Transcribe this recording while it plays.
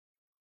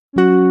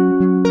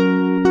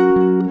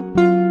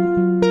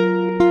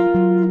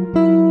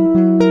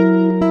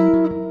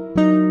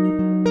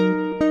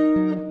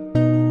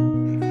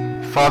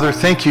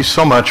Father, thank you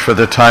so much for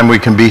the time we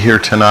can be here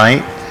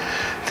tonight.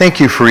 Thank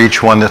you for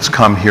each one that's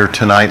come here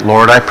tonight,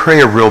 Lord. I pray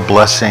a real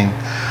blessing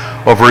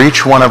over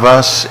each one of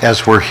us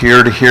as we're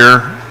here to hear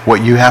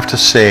what you have to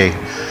say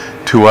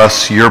to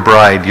us, your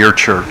bride, your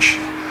church.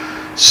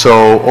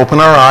 So open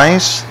our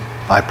eyes,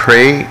 I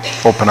pray,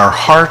 open our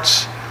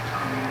hearts,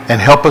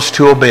 and help us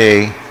to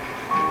obey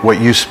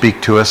what you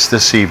speak to us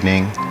this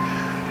evening.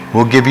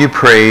 We'll give you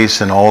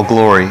praise and all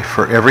glory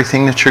for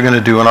everything that you're going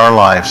to do in our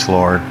lives,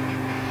 Lord.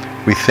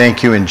 We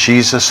thank you in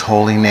Jesus'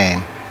 holy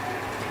name.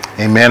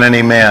 Amen and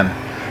amen.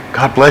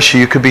 God bless you.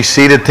 You could be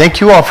seated.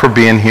 Thank you all for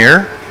being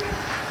here.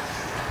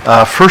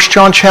 1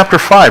 John chapter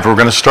 5. We're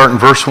going to start in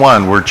verse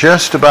 1. We're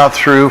just about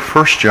through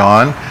 1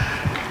 John.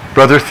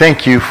 Brother,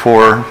 thank you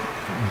for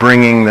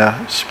bringing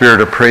the spirit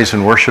of praise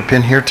and worship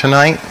in here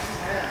tonight.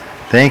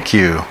 Thank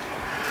you.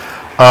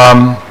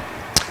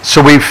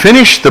 So we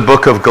finished the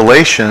book of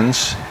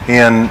Galatians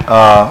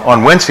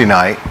on Wednesday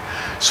night.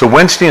 So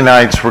Wednesday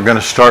nights we're going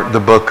to start the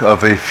book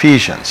of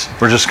Ephesians.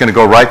 We're just going to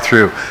go right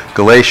through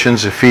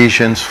Galatians,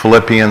 Ephesians,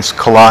 Philippians,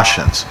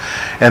 Colossians.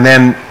 And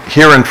then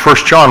here in 1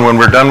 John, when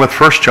we're done with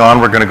 1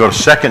 John, we're going to go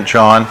to 2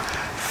 John,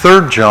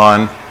 3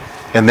 John,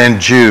 and then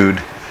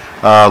Jude,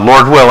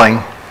 Lord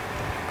willing.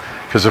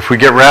 Because if we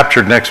get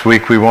raptured next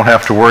week, we won't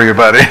have to worry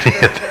about any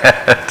of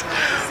that.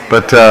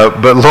 But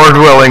Lord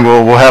willing,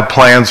 we'll have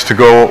plans to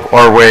go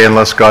our way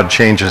unless God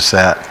changes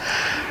that.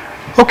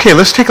 Okay,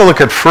 let's take a look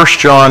at 1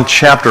 John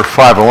chapter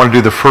 5. I want to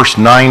do the first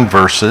 9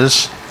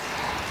 verses.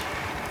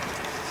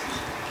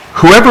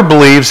 Whoever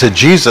believes that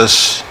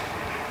Jesus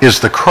is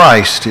the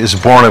Christ is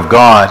born of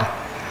God,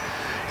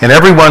 and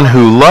everyone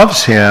who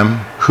loves him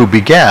who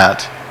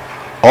begat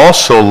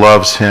also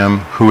loves him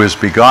who is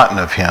begotten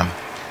of him.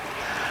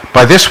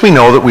 By this we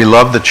know that we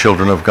love the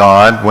children of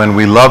God, when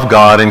we love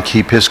God and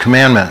keep his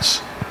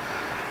commandments.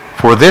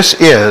 For this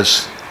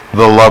is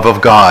the love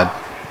of God,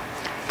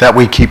 that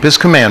we keep his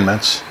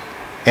commandments,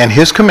 and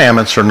his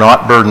commandments are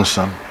not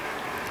burdensome.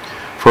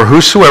 For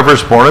whosoever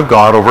is born of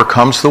God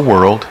overcomes the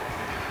world,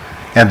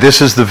 and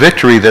this is the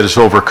victory that has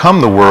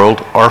overcome the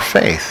world, our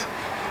faith.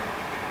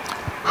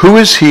 Who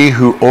is he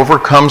who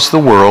overcomes the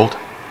world,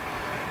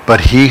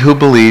 but he who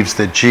believes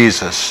that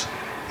Jesus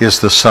is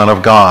the Son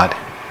of God?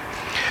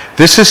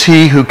 This is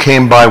he who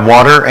came by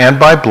water and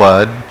by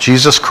blood,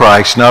 Jesus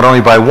Christ, not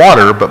only by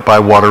water, but by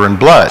water and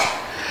blood.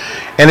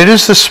 And it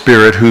is the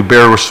Spirit who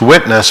bears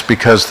witness,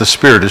 because the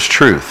Spirit is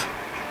truth.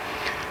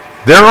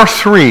 There are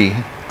 3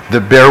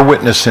 that bear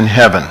witness in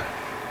heaven: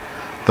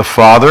 the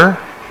Father,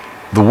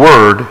 the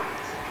Word,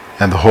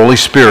 and the Holy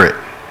Spirit.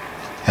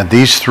 And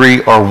these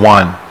 3 are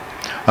one.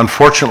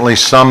 Unfortunately,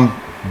 some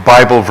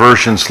Bible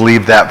versions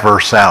leave that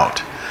verse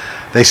out.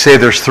 They say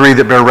there's 3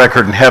 that bear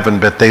record in heaven,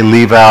 but they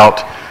leave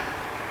out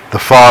the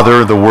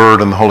Father, the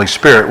Word, and the Holy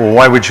Spirit. Well,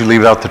 why would you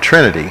leave out the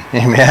Trinity?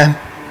 Amen?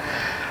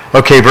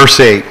 Okay, verse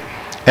 8.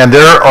 And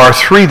there are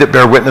 3 that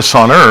bear witness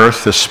on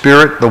earth: the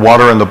Spirit, the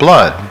water, and the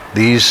blood.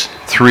 These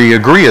 3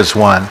 agree as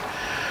one.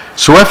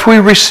 So if we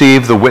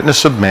receive the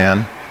witness of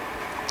man,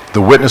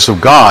 the witness of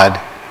God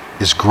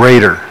is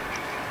greater.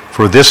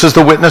 For this is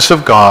the witness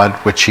of God,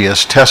 which he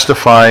has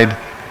testified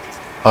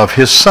of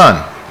his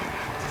Son.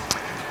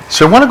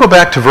 So I want to go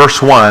back to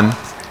verse 1.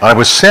 I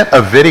was sent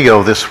a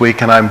video this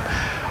week, and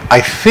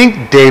I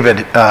think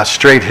David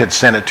Strait had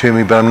sent it to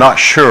me, but I'm not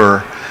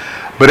sure.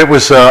 But it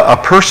was a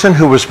person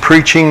who was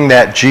preaching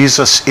that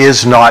Jesus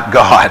is not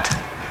God.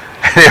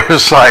 And it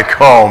was like,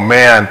 oh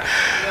man.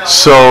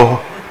 So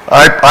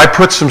I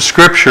put some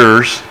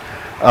scriptures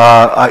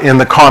in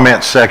the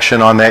comment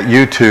section on that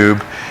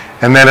YouTube.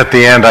 And then at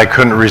the end, I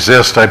couldn't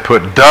resist. I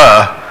put,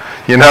 duh,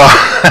 you know.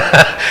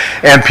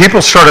 And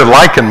people started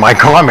liking my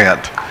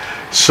comment.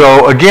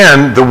 So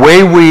again, the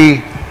way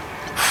we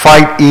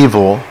fight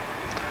evil,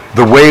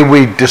 the way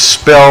we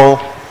dispel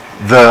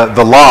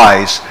the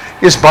lies,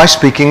 is by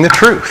speaking the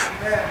truth.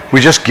 We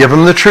just give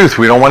them the truth.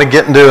 We don't want to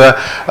get into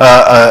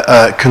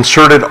a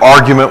concerted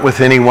argument with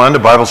anyone. The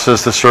Bible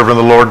says the servant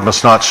of the Lord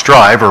must not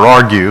strive or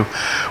argue.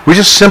 We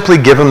just simply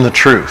give them the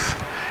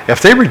truth. If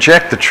they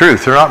reject the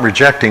truth, they're not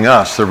rejecting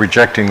us, they're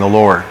rejecting the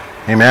Lord.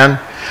 Amen?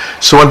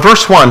 So in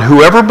verse 1,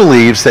 whoever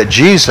believes that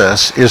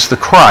Jesus is the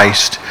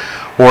Christ,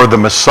 or the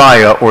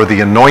Messiah, or the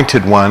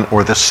anointed one,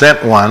 or the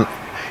sent one,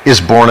 is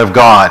born of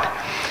God.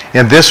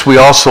 In this we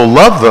also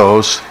love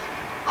those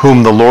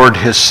whom the Lord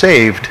has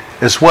saved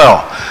as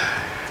well.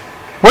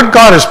 What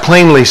God is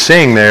plainly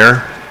saying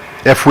there,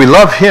 if we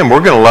love him,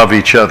 we're going to love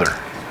each other,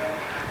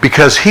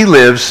 because he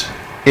lives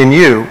in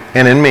you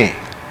and in me.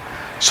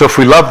 So if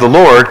we love the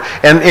Lord,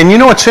 and you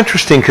know it's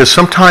interesting, because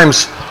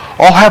sometimes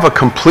I'll have a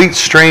complete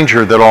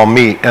stranger that I'll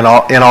meet, and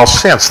I'll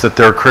sense that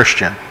they're a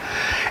Christian.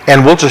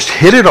 And we'll just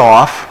hit it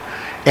off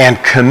and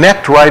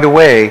connect right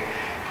away,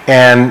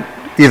 and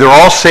either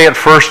I'll say it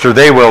first or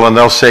they will, and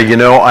they'll say, you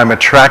know, I'm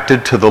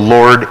attracted to the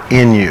Lord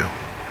in you.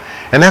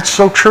 And that's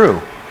so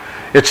true.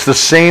 It's the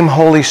same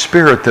Holy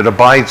Spirit that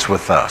abides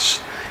with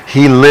us.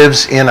 He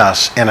lives in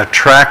us and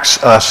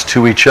attracts us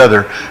to each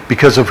other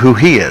because of who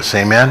he is.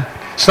 Amen?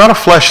 It's not a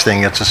flesh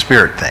thing, it's a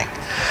spirit thing.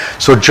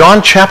 So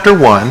John chapter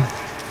 1,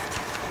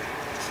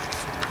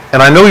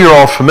 And I know you're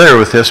all familiar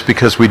with this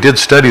because we did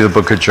study the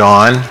book of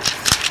John.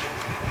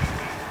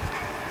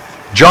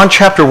 John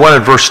chapter 1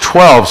 and verse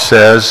 12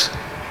 says,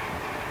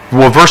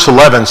 verse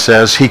 11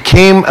 says, he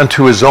came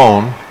unto his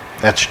own,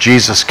 that's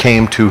Jesus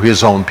came to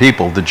his own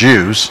people, the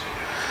Jews,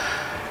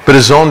 but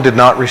his own did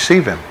not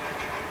receive him.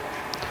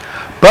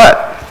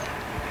 But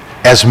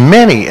as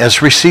many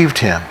as received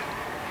him,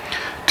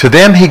 to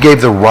them he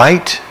gave the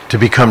right to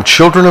become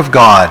children of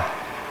God,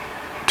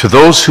 to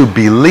those who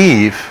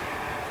believe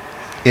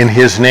in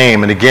his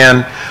name. And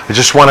again, I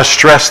just want to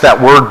stress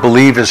that word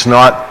believe is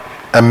not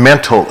a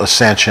mental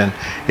ascension,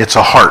 it's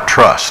a heart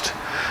trust.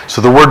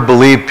 So the word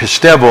believe,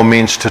 pistevo,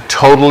 means to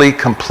totally,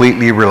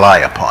 completely rely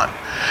upon.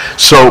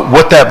 So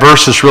what that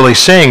verse is really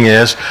saying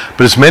is,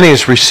 but as many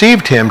as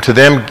received him, to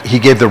them he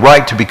gave the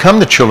right to become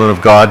the children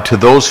of God, to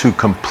those who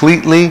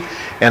completely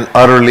and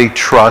utterly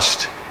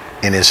trust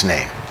in his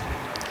name.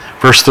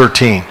 Verse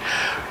 13,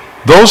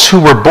 those who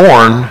were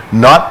born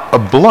not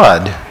of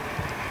blood,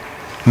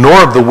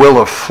 nor of the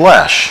will of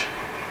flesh,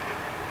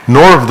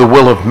 nor of the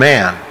will of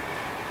man,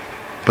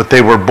 but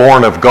they were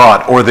born of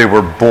God, or they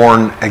were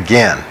born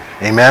again.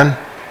 Amen?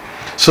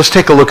 So let's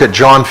take a look at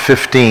John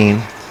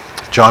 15,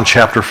 John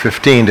chapter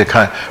 15, to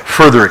kind of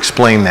further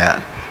explain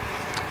that.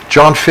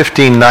 John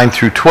 15, 9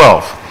 through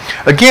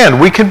 12. Again,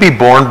 we can be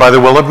born by the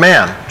will of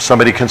man.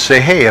 Somebody can say,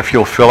 hey, if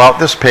you'll fill out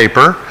this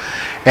paper,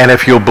 and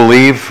if you'll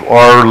believe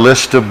our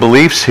list of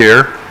beliefs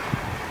here,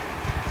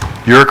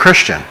 you're a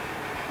Christian.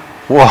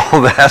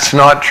 Well, that's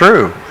not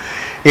true.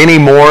 Any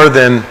more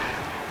than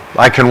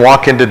I can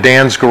walk into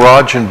Dan's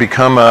garage and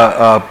become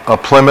a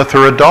Plymouth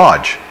or a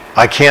Dodge.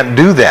 I can't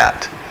do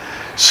that.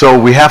 So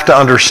we have to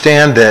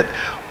understand that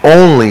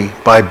only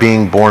by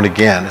being born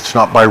again. It's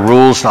not by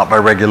rules, not by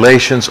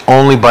regulations,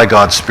 only by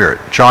God's Spirit.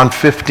 John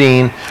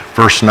 15,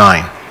 verse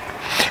 9.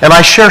 And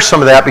I share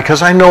some of that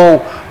because I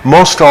know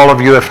most all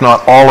of you, if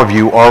not all of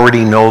you,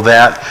 already know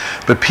that.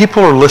 But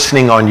people are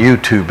listening on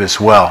YouTube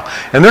as well.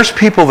 And there's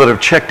people that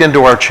have checked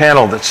into our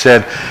channel that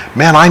said,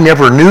 man, I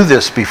never knew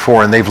this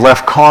before. And they've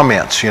left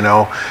comments, you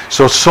know.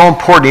 So it's so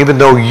important, even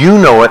though you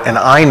know it and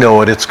I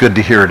know it, it's good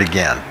to hear it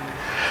again.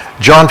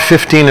 John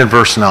 15 and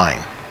verse 9.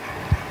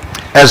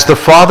 As the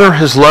Father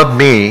has loved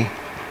me,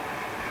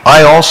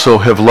 I also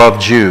have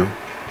loved you,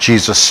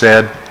 Jesus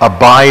said.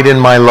 Abide in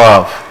my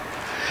love.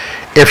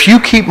 If you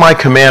keep my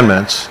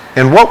commandments,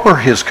 and what were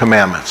his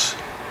commandments?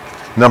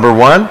 Number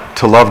 1,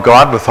 to love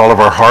God with all of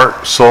our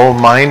heart, soul,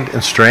 mind,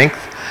 and strength.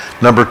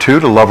 Number 2,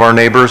 to love our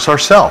neighbor as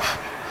ourselves.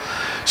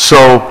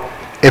 So,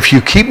 if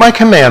you keep my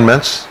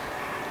commandments,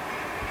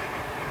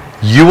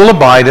 you will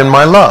abide in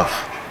my love,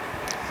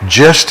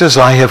 just as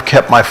I have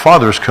kept my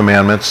Father's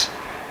commandments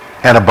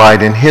and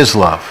abide in his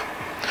love.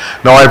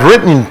 Now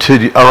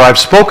I've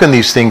spoken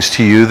these things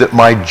to you that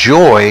my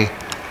joy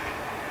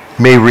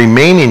may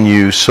remain in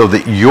you, so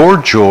that your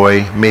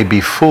joy may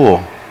be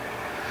full.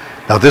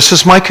 Now this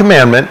is my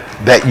commandment,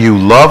 that you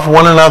love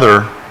one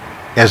another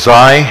as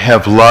I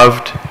have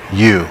loved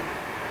you.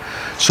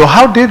 So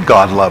how did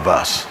God love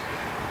us?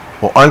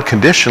 Well,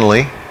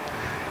 unconditionally.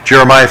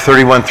 Jeremiah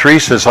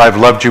 31:3 says, I've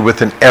loved you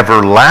with an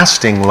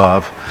everlasting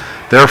love.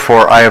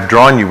 Therefore, I have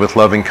drawn you with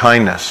loving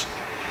kindness.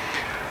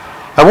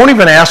 I won't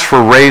even ask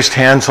for raised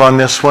hands on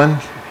this one,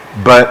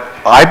 but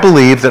I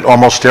believe that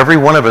almost every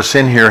one of us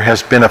in here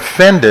has been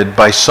offended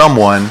by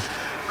someone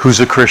who's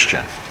a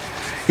Christian.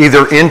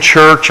 Either in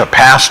church, a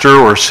pastor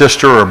or a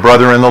sister or a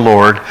brother in the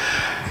Lord.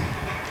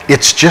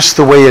 It's just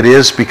the way it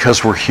is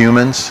because we're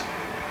humans.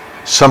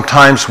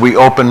 Sometimes we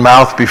open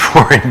mouth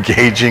before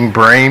engaging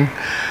brain.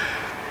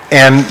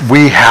 And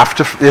we have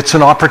to, it's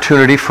an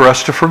opportunity for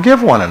us to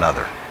forgive one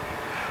another.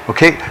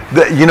 Okay,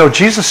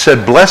 Jesus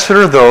said, blessed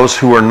are those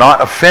who are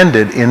not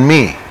offended in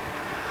me.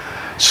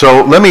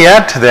 So let me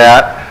add to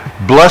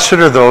that, blessed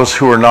are those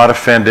who are not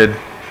offended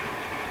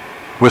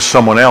with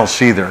someone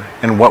else either,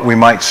 in what we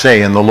might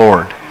say in the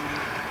Lord.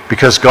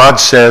 Because God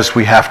says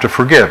we have to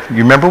forgive. You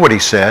remember what he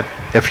said?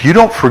 If you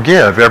don't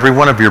forgive every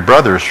one of your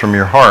brothers from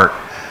your heart,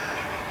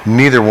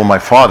 neither will my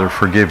Father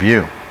forgive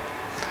you.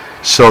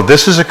 So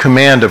this is a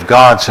command of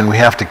God's, and we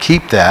have to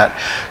keep that.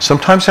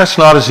 Sometimes that's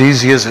not as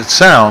easy as it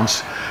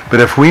sounds, but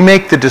if we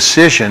make the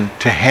decision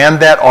to hand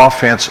that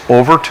offense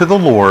over to the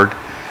Lord,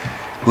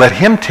 let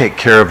him take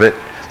care of it,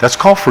 that's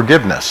called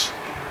forgiveness.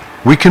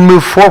 We can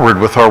move forward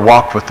with our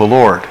walk with the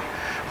Lord.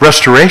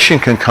 Restoration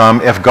can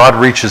come if God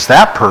reaches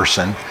that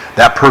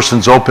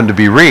person's open to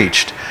be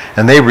reached,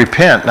 and they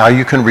repent. Now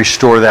you can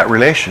restore that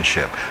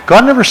relationship.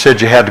 God never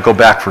said you had to go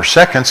back for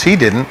seconds. He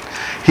didn't.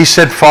 He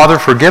said, Father,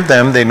 forgive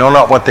them. They know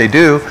not what they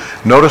do.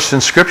 Notice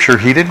in Scripture,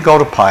 he didn't go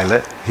to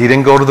Pilate. He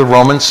didn't go to the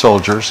Roman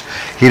soldiers.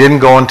 He didn't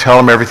go and tell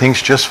them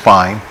everything's just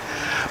fine.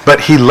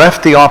 But he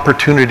left the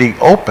opportunity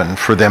open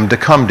for them to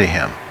come to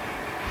him.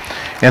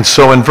 And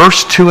so in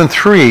verse 2 and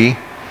 3,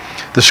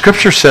 the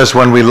Scripture says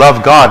when we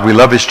love God, we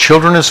love his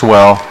children as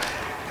well,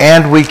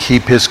 and we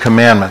keep his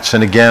commandments.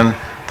 And again,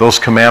 those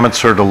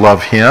commandments are to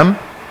love him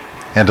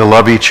and to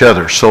love each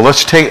other. So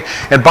let's take,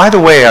 and by the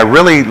way, I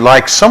really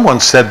like, someone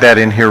said that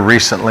in here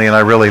recently, and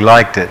I really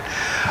liked it.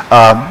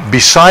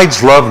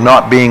 Besides love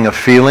not being a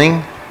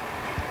feeling,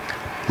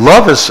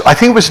 Love is, I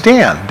think it was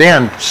Dan.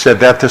 Dan said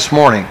that this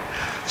morning.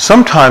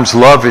 Sometimes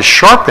love is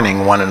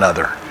sharpening one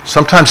another.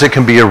 Sometimes it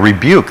can be a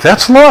rebuke.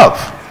 That's love.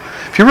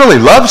 If you really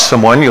love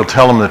someone, you'll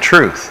tell them the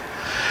truth.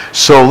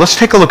 So let's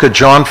take a look at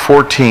John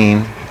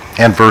 14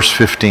 and verse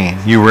 15.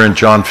 You were in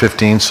John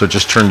 15, so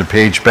just turn the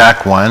page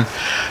back one.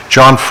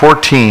 John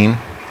 14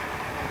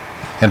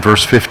 and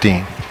verse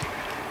 15.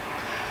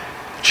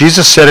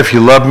 Jesus said, if you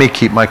love me,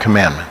 keep my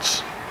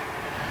commandments.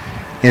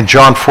 In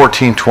John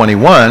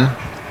 14:21,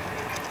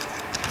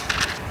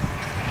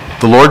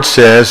 the Lord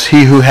says,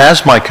 he who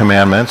has my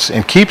commandments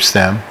and keeps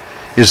them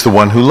is the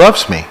one who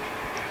loves me.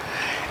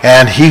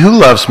 And he who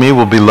loves me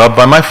will be loved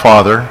by my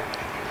Father,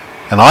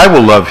 and I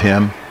will love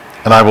him,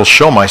 and I will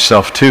show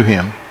myself to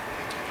him.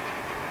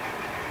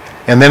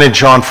 And then in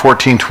John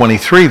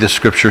 14:23, the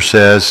scripture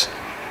says,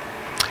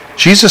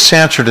 Jesus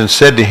answered and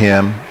said to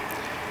him,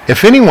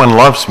 if anyone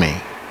loves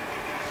me,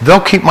 they'll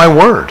keep my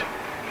word,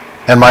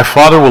 and my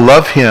Father will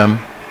love him,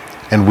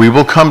 and we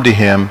will come to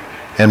him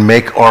and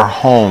make our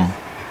home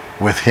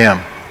with him.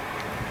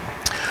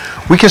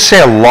 We can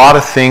say a lot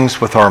of things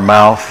with our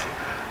mouth.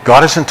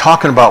 God isn't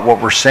talking about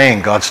what we're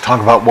saying. God's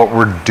talking about what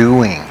we're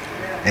doing.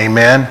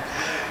 Amen?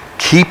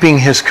 Keeping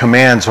his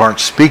commands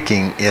aren't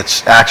speaking.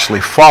 It's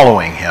actually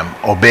following him,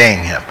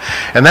 obeying him.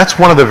 And that's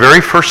one of the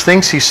very first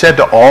things he said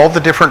to all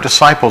the different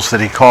disciples that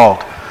he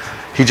called.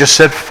 He just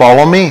said,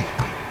 follow me.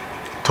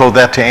 Told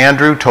that to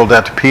Andrew, told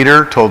that to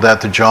Peter, told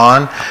that to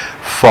John.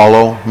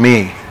 Follow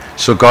me.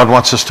 So God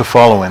wants us to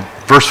follow him.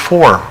 Verse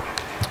 4,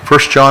 1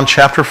 John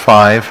chapter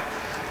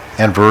 5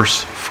 and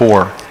verse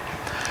 4.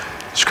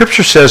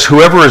 Scripture says,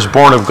 whoever is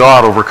born of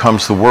God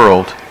overcomes the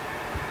world,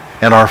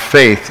 and our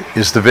faith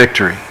is the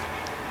victory.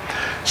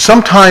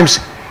 Sometimes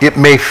it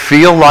may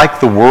feel like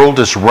the world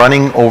is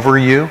running over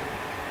you.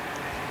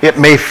 It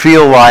may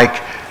feel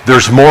like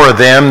there's more of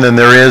them than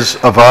there is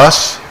of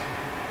us.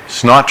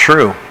 It's not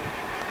true.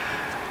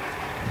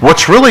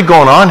 What's really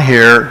going on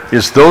here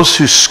is those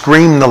who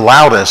scream the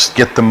loudest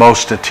get the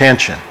most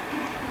attention.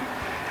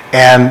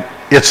 And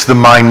it's the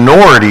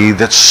minority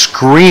that's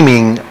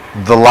screaming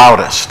the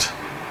loudest.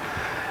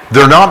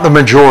 They're not the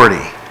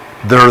majority.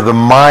 They're the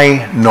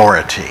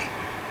minority.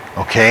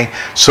 Okay?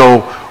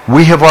 So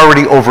we have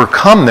already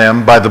overcome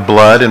them by the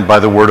blood and by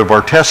the word of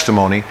our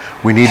testimony.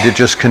 We need to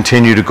just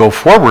continue to go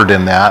forward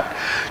in that.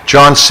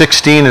 John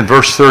 16 and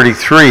verse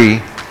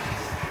 33.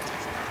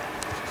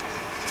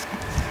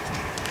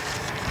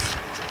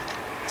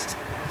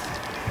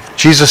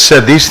 Jesus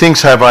said, these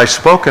things have I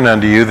spoken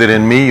unto you, that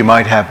in me you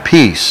might have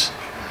peace.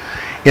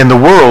 In the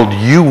world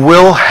you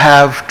will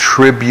have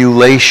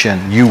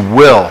tribulation. You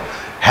will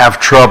have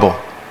trouble.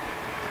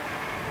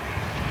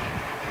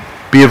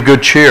 Be of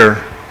good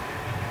cheer.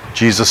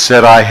 Jesus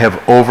said, I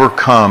have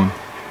overcome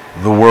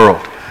the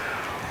world.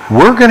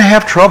 We're going to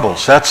have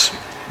troubles. That's,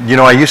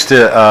 I used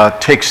to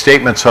take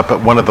statements up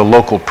at one of the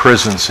local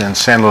prisons in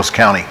San Luis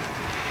County.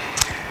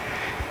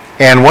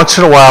 And once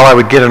in a while I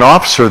would get an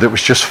officer that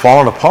was just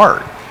falling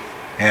apart.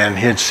 And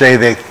he'd say,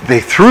 they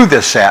threw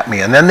this at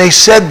me, and then they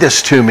said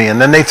this to me, and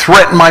then they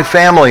threatened my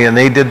family, and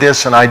they did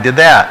this, and I did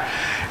that.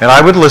 And I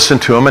would listen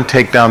to them and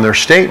take down their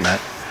statement.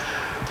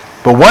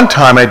 But one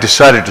time I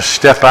decided to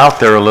step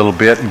out there a little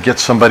bit and get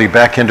somebody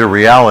back into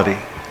reality.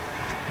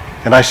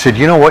 And I said,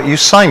 you know what? You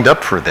signed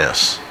up for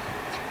this.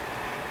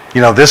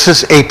 This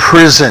is a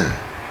prison.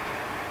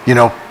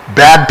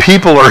 Bad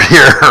people are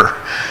here.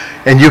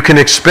 And you can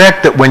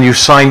expect that when you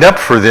signed up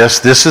for this,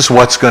 this is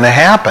what's going to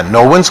happen.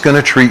 No one's going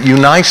to treat you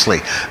nicely.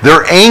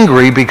 They're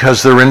angry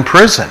because they're in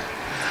prison.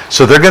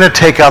 So they're going to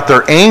take out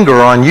their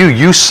anger on you.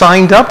 You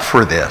signed up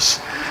for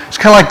this. It's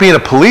kind of like being a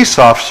police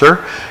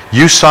officer.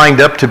 You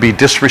signed up to be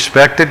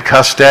disrespected,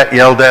 cussed at,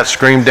 yelled at,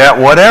 screamed at,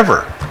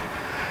 whatever.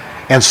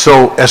 And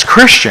so as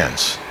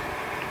Christians,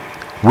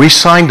 we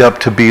signed up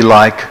to be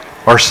like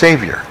our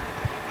Savior.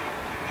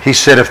 He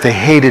said, if they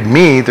hated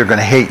me, they're going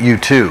to hate you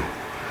too.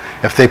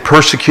 If they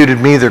persecuted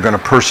me, they're going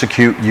to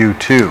persecute you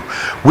too.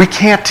 We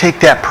can't take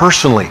that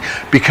personally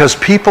because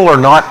people are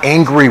not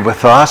angry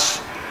with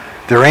us.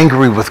 They're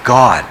angry with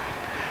God.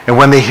 And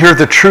when they hear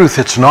the truth,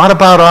 it's not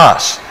about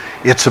us.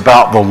 It's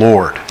about the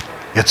Lord.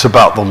 It's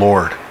about the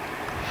Lord.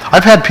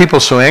 I've had people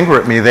so angry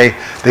at me, they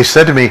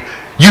said to me,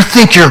 you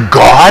think you're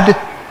God?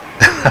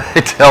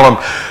 I tell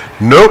them,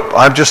 nope,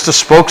 I'm just a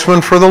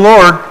spokesman for the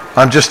Lord.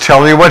 I'm just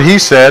telling you what he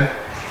said.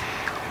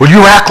 Well,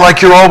 you act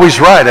like you're always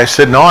right. I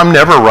said, no, I'm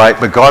never right,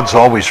 but God's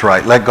always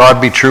right. Let God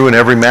be true and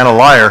every man a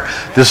liar.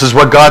 This is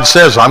what God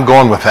says. I'm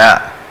going with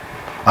that.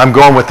 I'm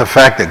going with the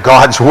fact that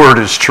God's word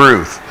is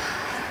truth.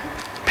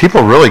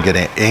 People really get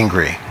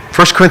angry.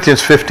 1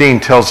 Corinthians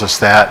 15 tells us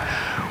that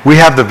we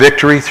have the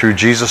victory through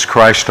Jesus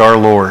Christ our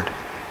Lord.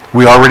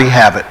 We already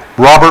have it.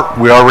 Robert,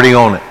 we already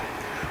own it.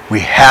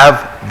 We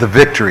have the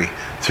victory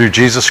through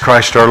Jesus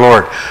Christ our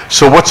Lord.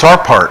 So what's our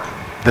part?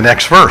 The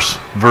next verse,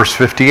 verse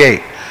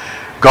 58.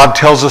 God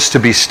tells us to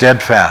be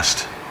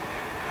steadfast,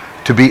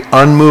 to be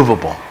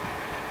unmovable,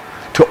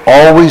 to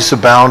always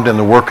abound in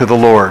the work of the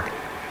Lord,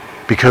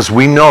 because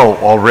we know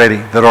already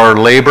that our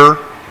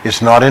labor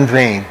is not in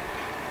vain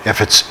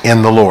if it's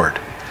in the Lord.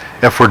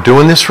 If we're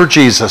doing this for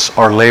Jesus,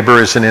 our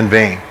labor isn't in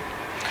vain.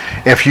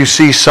 If you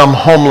see some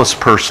homeless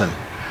person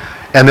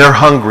and they're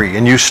hungry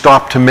and you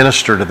stop to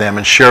minister to them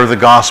and share the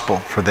gospel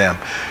for them,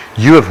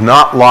 you have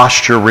not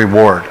lost your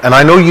reward. And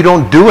I know you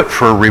don't do it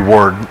for a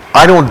reward.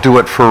 I don't do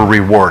it for a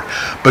reward.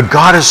 But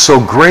God is so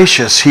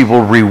gracious, he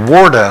will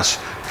reward us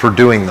for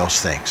doing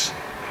those things.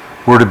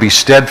 We're to be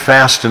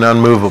steadfast and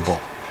unmovable.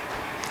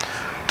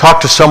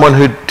 Talked to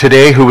someone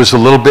today who was a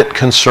little bit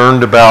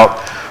concerned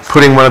about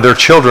putting one of their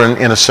children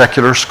in a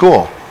secular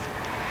school.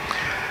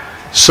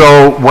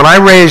 So when I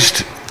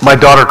raised my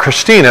daughter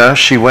Christina,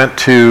 she went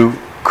to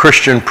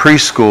Christian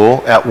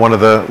preschool at one of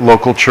the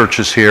local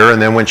churches here,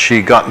 and then when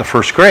she got in the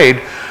first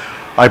grade,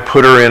 I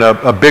put her in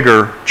a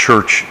bigger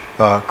church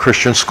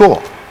Christian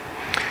school.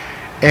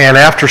 And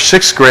after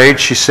sixth grade,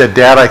 she said,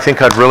 "Dad, I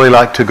think I'd really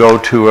like to go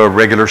to a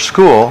regular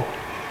school."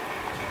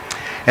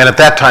 And at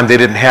that time, they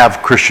didn't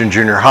have Christian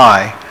junior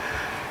high.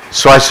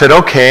 So I said,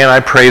 okay, and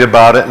I prayed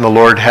about it, and the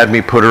Lord had me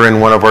put her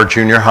in one of our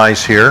junior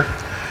highs here.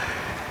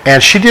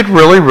 And she did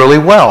really, really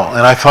well.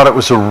 And I thought it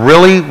was a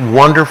really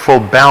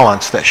wonderful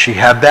balance that she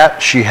had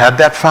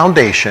that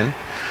foundation.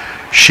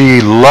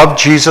 She loved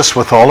Jesus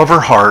with all of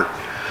her heart.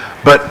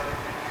 But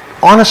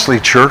honestly,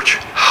 church,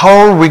 how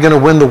are we going to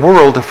win the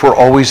world if we're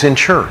always in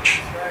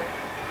church?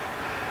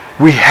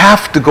 We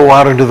have to go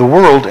out into the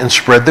world and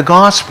spread the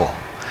gospel.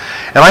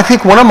 And I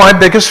think one of my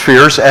biggest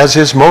fears, as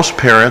is most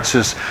parents,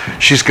 is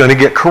she's going to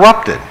get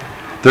corrupted.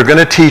 They're going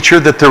to teach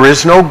her that there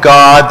is no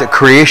God, that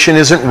creation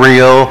isn't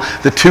real,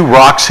 the two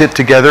rocks hit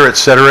together,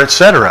 etc.,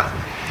 etc.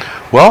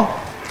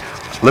 Well,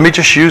 let me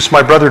just use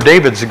my brother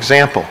David's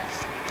example.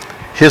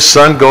 His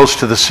son goes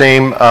to the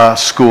same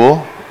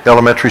school,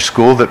 elementary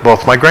school, that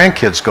both my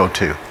grandkids go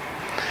to.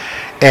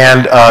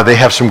 And they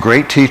have some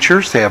great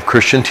teachers. They have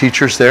Christian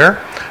teachers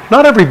there.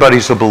 Not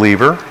everybody's a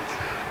believer,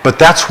 but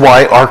that's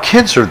why our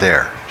kids are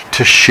there,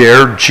 to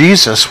share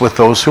Jesus with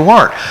those who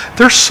aren't.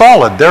 They're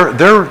solid.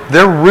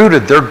 They're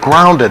rooted. They're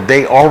grounded.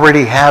 They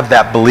already have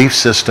that belief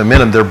system in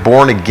them. They're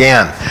born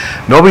again.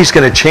 Nobody's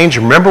going to change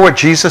them. Remember what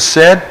Jesus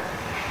said?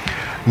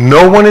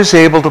 No one is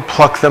able to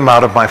pluck them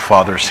out of my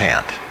Father's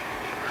hand.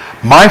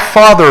 My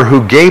Father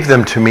who gave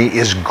them to me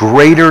is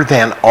greater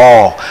than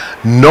all.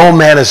 No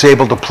man is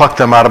able to pluck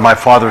them out of my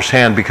Father's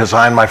hand, because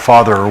I and my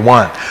Father are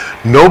one.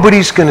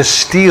 Nobody's going to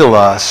steal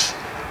us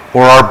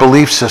or our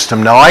belief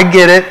system. Now, I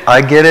get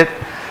it.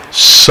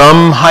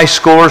 Some high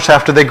schoolers,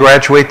 after they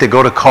graduate, they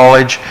go to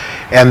college,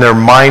 and their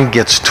mind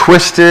gets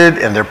twisted,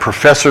 and their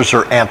professors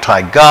are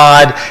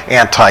anti-God,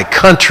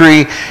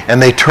 anti-country,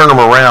 and they turn them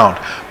around.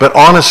 But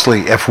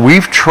honestly, if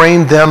we've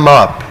trained them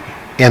up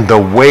in the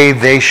way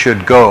they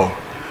should go,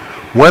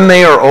 when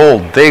they are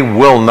old, they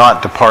will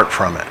not depart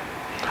from it.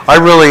 I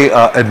really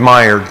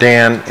admire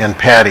Dan and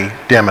Patty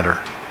Demeter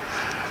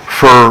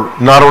for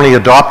not only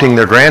adopting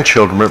their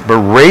grandchildren, but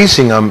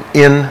raising them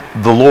in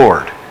the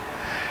Lord.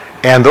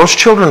 And those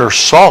children are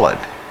solid.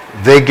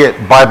 They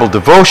get Bible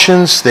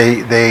devotions,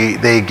 they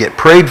get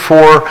prayed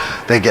for,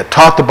 they get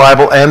taught the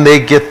Bible, and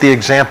they get the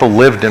example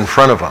lived in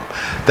front of them.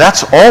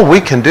 That's all we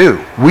can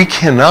do. We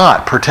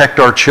cannot protect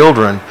our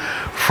children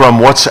from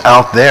what's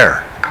out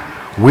there.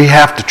 We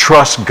have to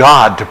trust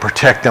God to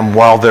protect them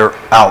while they're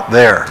out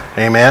there.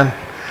 Amen?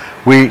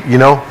 We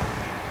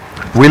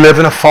live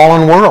in a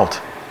fallen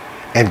world,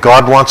 and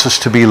God wants us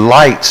to be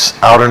lights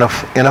out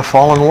in a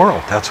fallen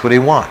world. That's what he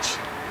wants.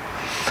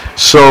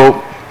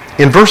 So,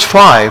 in verse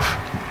 5,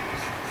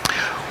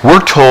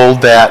 we're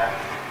told that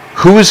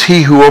who is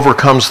he who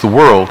overcomes the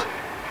world?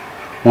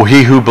 Well,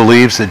 he who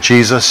believes that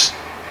Jesus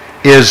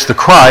is the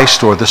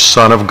Christ, or the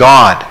Son of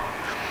God.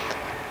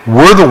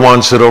 We're the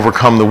ones that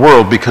overcome the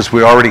world because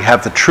we already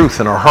have the truth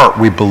in our heart.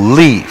 We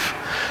believe.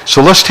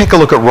 So let's take a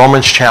look at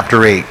Romans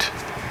chapter 8.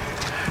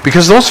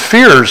 Because those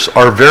fears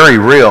are very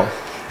real.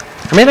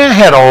 I mean, I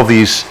had all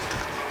these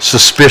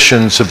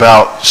suspicions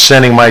about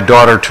sending my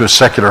daughter to a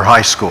secular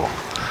high school.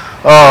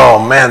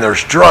 Oh man,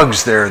 there's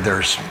drugs there,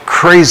 there's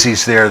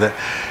crazies there.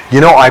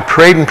 I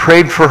prayed and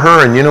prayed for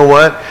her, and you know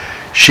what?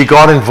 She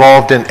got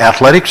involved in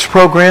athletics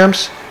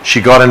programs.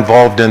 She got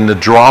involved in the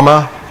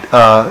drama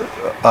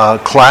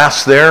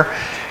class there,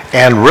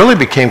 and really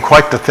became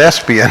quite the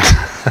thespian.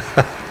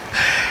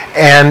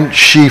 And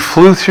she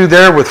flew through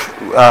there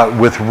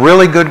with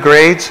really good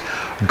grades,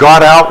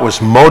 got out,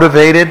 was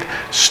motivated,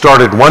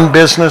 started one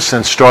business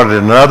and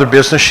started another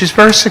business. She's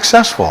very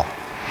successful.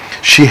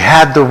 She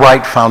had the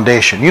right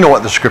foundation. You know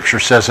what the scripture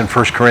says in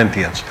 1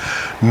 Corinthians.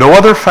 No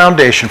other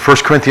foundation, 1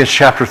 Corinthians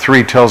chapter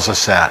 3 tells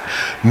us that.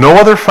 No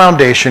other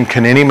foundation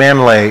can any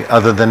man lay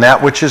other than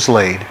that which is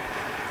laid,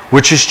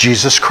 which is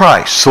Jesus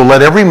Christ. So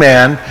let every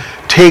man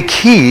take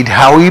heed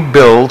how he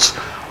builds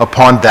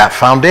upon that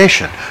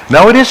foundation.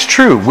 Now it is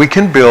true, we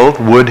can build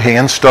wood, hay,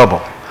 and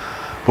stubble,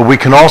 but we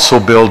can also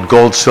build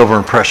gold, silver,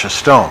 and precious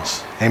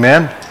stones.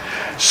 Amen?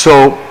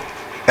 So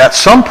at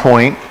some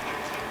point,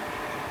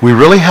 we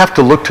really have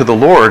to look to the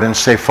Lord and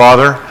say,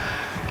 Father,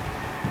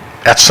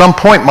 at some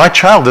point my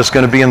child is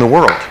going to be in the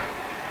world.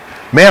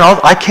 Man,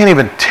 I can't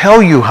even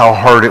tell you how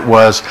hard it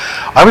was.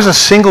 I was a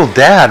single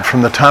dad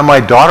from the time my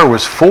daughter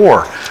was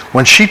 4.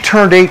 When she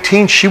turned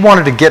 18, she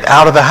wanted to get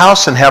out of the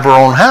house and have her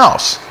own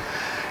house.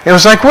 It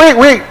was like,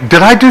 wait,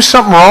 did I do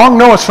something wrong?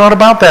 No, it's not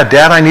about that,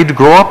 Dad. I need to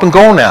grow up and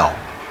go now.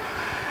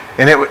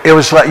 And it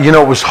was like,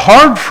 it was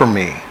hard for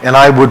me. And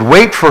I would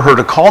wait for her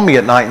to call me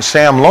at night and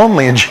say I'm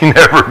lonely, and she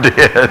never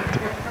did.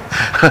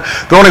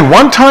 The only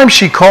one time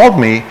she called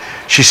me,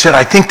 she said,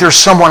 I think there's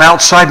someone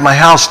outside my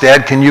house,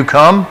 Dad. Can you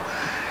come?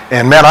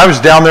 And man, I was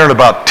down there in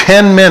about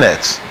 10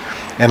 minutes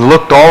and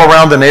looked all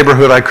around the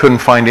neighborhood. I couldn't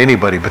find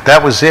anybody, but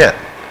that was it.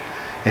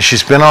 And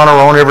she's been on her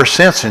own ever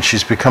since, and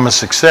she's become a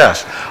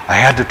success. I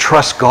had to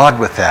trust God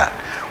with that.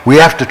 We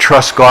have to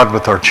trust God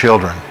with our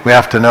children. We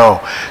have to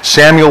know.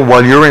 Samuel,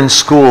 while you're in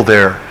school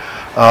there,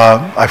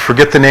 I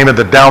forget the name of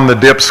the Down the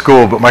Dip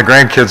school, but my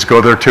grandkids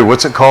go there too.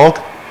 What's it called?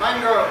 Pine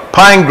Grove.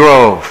 Pine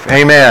Grove.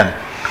 Amen.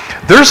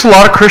 There's a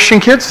lot of Christian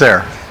kids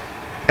there.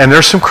 And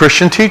there's some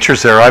Christian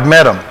teachers there. I've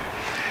met them.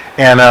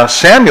 And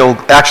Samuel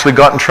actually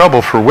got in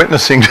trouble for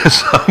witnessing to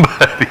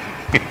somebody.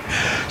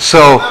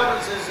 So...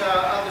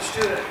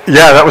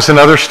 Yeah, that was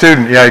another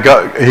student. Yeah,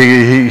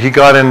 he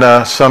got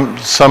in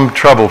some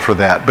trouble for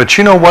that. But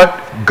you know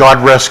what?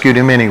 God rescued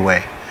him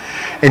anyway.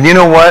 And you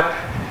know what?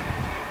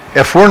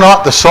 If we're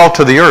not the salt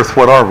of the earth,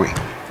 what are we?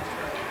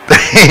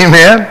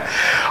 Amen?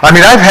 I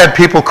mean, I've had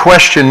people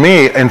question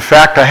me. In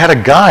fact, I had a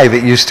guy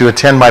that used to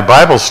attend my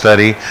Bible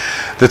study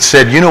that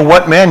said, you know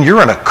what, man?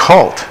 You're in a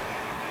cult.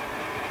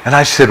 And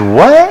I said,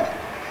 what?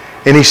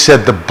 And he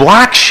said, the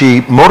Black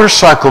Sheep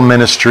motorcycle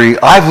ministry,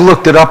 I've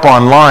looked it up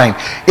online.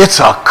 It's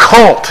a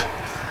cult.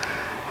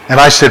 And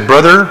I said,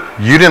 brother,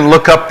 you didn't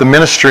look up the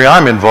ministry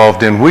I'm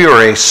involved in. We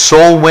are a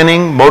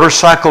soul-winning,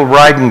 motorcycle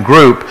riding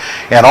group,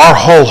 and our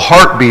whole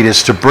heartbeat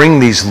is to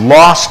bring these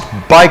lost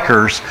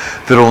bikers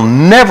that will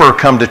never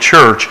come to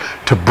church,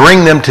 to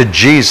bring them to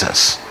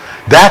Jesus.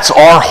 That's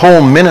our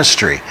whole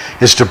ministry,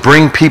 is to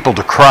bring people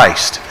to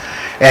Christ.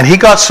 And he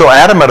got so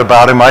adamant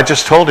about him, I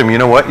just told him, you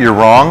know what, you're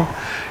wrong.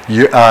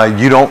 You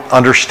don't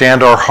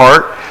understand our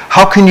heart.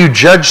 How can you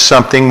judge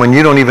something when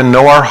you don't even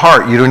know our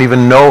heart? You don't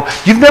even know.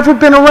 You've never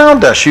been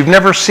around us. You've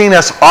never seen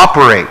us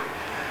operate.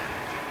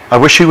 I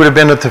wish he would have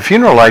been at the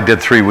funeral I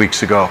did 3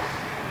 weeks ago.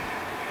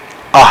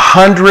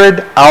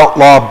 100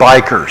 outlaw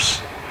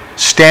bikers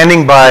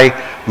standing by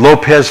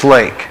Lopez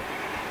Lake.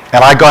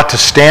 And I got to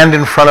stand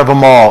in front of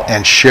them all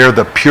and share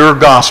the pure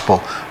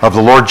gospel of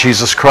the Lord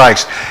Jesus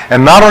Christ.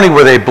 And not only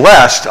were they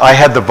blessed, I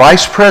had the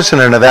vice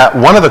president of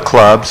one of the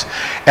clubs,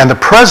 and the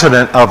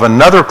president of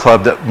another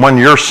club that one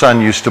your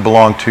son used to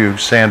belong to,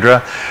 Sandra,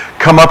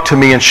 come up to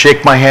me and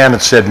shake my hand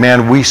and said,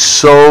 man, we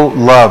so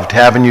loved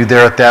having you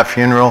there at that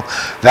funeral.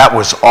 That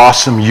was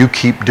awesome. You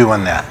keep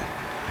doing that.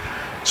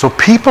 So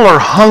people are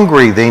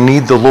hungry. They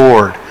need the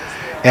Lord.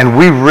 And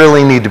we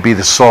really need to be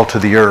the salt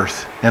of the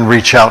earth and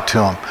reach out to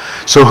them.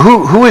 So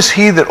who is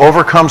he that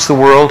overcomes the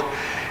world?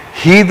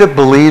 He that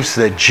believes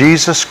that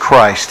Jesus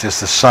Christ is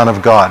the Son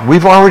of God.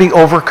 We've already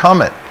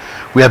overcome it.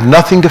 We have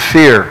nothing to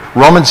fear.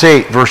 Romans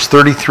 8, verse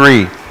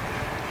 33.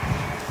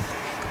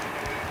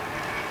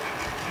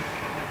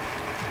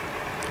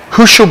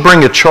 Who shall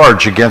bring a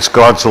charge against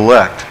God's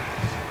elect?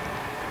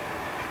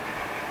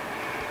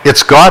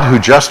 It's God who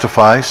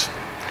justifies.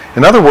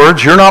 In other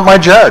words, you're not my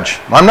judge.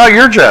 I'm not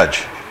your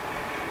judge.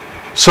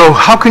 So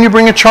how can you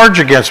bring a charge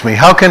against me?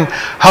 How can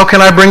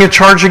I bring a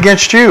charge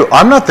against you?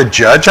 I'm not the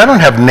judge. I don't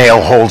have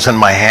nail holes in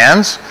my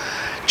hands.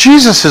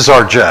 Jesus is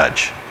our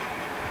judge.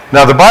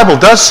 Now the Bible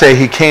does say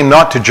he came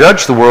not to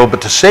judge the world,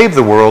 but to save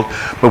the world.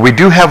 But we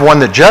do have one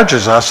that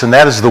judges us, and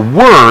that is the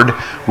word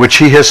which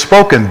he has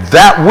spoken.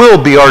 That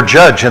will be our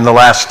judge in the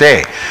last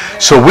day.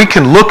 So we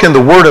can look in the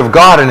word of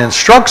God and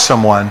instruct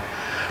someone,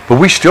 but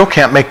we still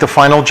can't make the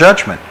final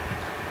judgment.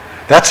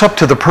 That's up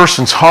to the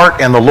person's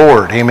heart and the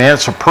Lord. Amen.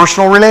 It's a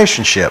personal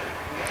relationship.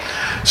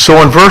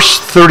 So in verse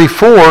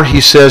 34,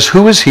 he says,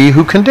 who is he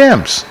who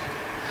condemns?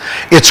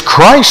 It's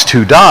Christ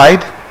who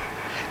died,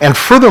 and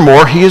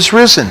furthermore, he is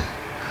risen,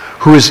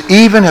 who is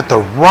even at the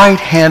right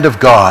hand of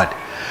God,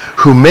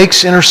 who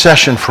makes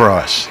intercession for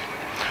us.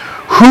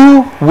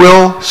 Who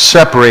will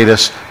separate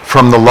us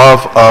from the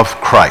love of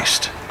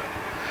Christ?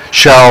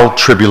 Shall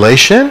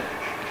tribulation,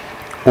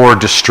 or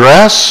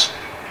distress,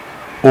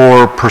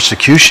 or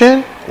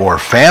persecution, or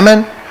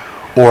famine,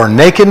 or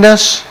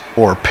nakedness,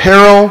 or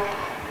peril,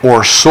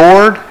 or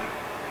sword,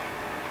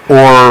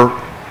 or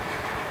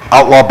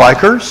outlaw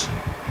bikers,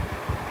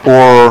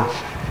 or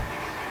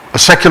a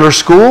secular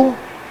school,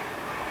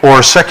 or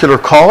a secular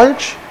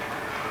college,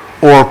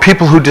 or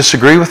people who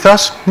disagree with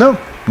us? No,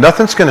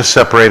 nothing's going to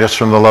separate us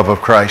from the love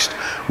of Christ,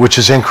 which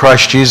is in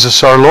Christ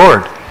Jesus our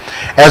Lord.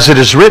 As it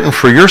is written,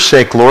 for your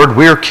sake, Lord,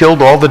 we are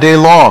killed all the day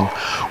long.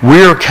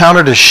 We are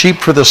counted as sheep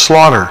for the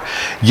slaughter.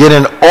 Yet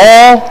in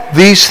all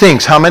these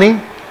things, how many?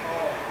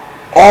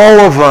 All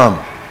of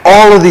them.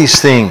 All of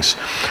these things.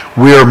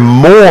 We are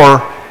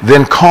more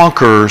than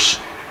conquerors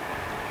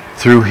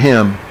through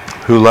him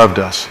who loved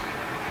us.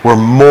 We're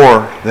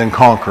more than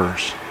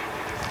conquerors.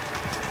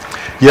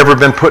 You ever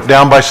been put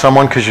down by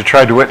someone because you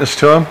tried to witness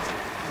to them?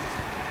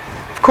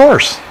 Of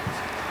course.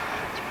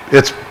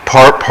 It's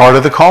part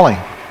of the calling.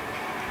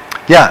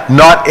 Yeah,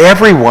 not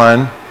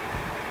everyone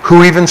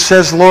Who even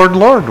says, Lord,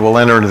 Lord, will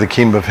enter into the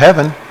kingdom of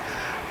heaven,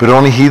 but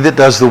only he that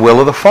does the will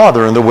of the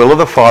Father. And the will of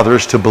the Father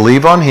is to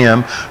believe on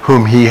him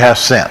whom he has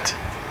sent.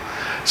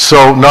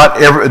 So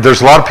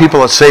there's a lot of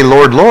people that say,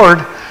 Lord,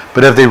 Lord,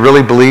 but have they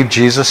really believed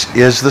Jesus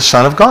is the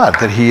Son of God,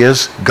 that he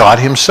is God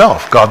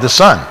himself, God the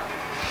Son?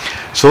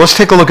 So let's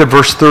take a look at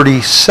verse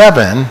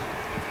 37.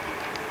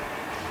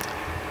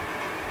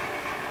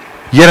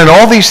 Yet in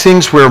all these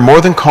things we are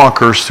more than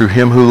conquerors through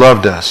him who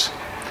loved us.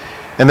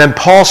 And then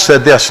Paul said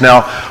this.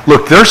 Now,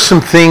 look, there's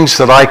some things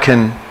that I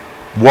can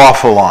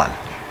waffle on.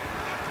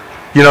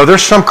 You know,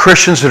 there's some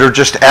Christians that are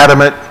just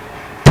adamant,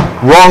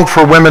 wrong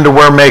for women to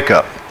wear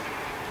makeup.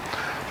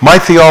 My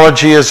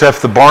theology is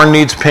if the barn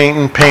needs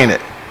painting, paint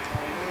it.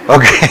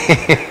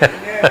 Okay.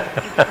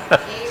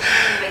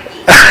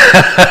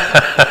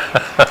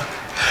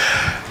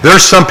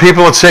 There's some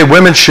people that say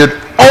women should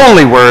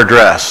only wear a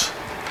dress.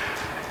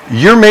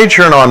 You're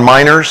majoring on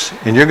minors,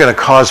 and you're going to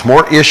cause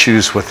more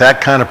issues with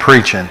that kind of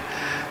preaching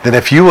than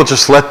if you will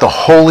just let the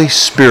Holy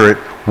Spirit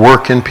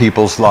work in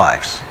people's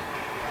lives.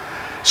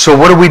 So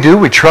what do?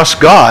 We trust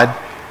God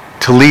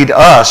to lead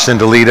us and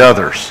to lead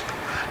others.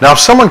 Now, if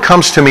someone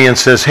comes to me and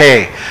says,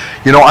 hey,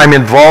 you know, I'm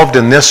involved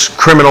in this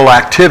criminal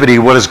activity,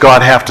 what does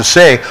God have to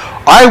say?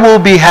 I will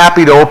be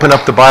happy to open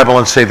up the Bible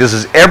and say this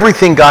is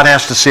everything God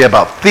has to say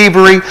about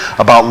thievery,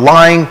 about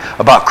lying,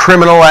 about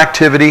criminal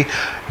activity.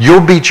 You'll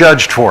be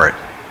judged for it.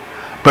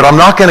 But I'm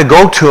not going to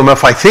go to them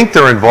if I think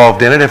they're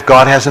involved in it. If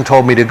God hasn't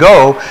told me to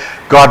go,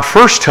 God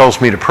first tells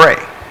me to pray.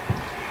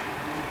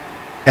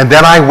 And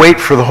then I wait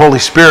for the Holy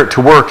Spirit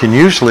to work, and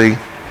usually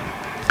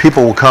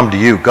people will come to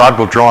you. God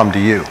will draw them to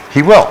you.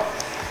 He will.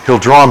 He'll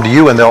draw them to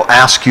you, and they'll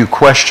ask you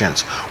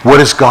questions. What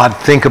does God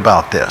think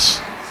about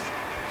this?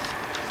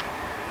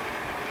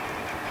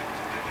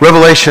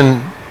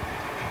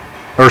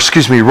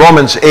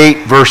 Romans 8,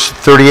 verse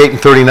 38 and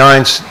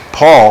 39,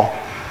 Paul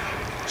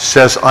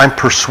says, I'm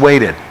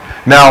persuaded.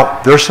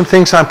 Now, there's some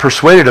things I'm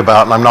persuaded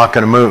about, and I'm not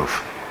going to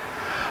move.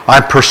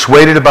 I'm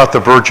persuaded about the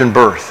virgin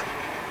birth.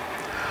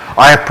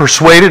 I am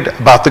persuaded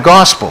about the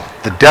gospel,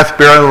 the death,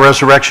 burial, and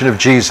resurrection of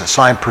Jesus.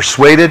 I am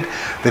persuaded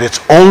that it's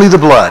only the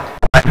blood.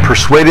 I am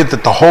persuaded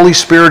that the Holy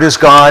Spirit is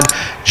God,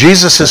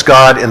 Jesus is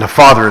God, and the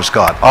Father is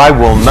God. I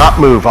will not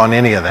move on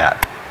any of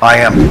that. I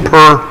am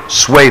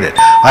persuaded.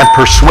 I'm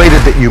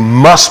persuaded that you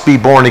must be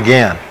born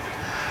again.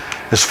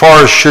 As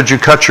far as should you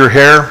cut your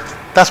hair,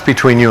 that's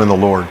between you and the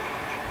Lord.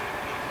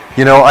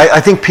 You know, I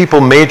think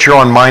people major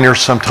on minors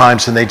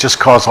sometimes, and they just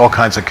cause all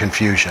kinds of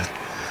confusion.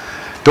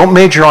 Don't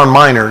major on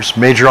minors,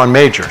 major on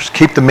majors.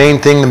 Keep the main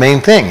thing,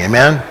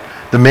 amen?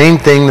 The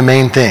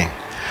main thing.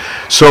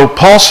 So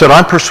Paul said,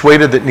 I'm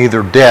persuaded that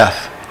neither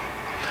death,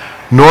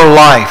 nor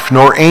life,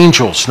 nor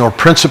angels, nor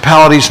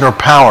principalities, nor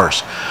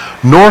powers,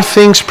 nor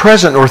things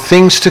present, nor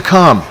things to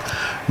come,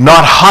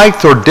 not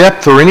height or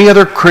depth or any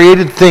other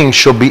created thing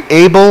shall be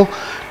able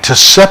to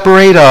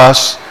separate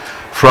us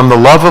from the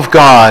love of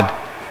God,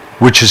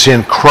 which is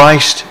in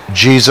Christ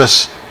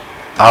Jesus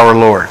our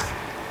Lord.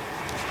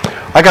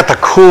 I got the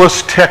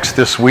coolest text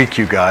this week,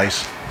 you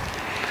guys.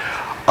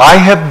 I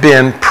have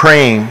been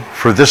praying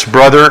for this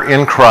brother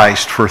in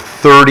Christ for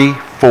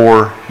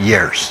 34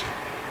 years.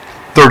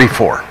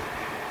 34.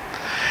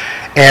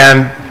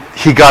 And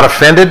he got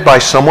offended by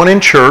someone in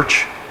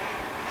church.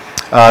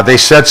 They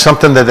said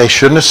something that they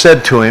shouldn't have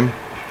said to him.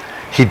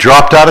 He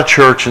dropped out of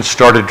church and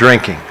started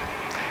drinking.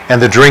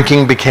 And the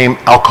drinking became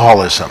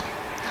alcoholism.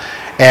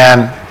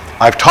 And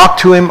I've talked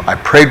to him,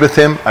 I've prayed with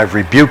him, I've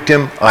rebuked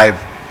him, I've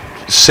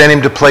sent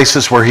him to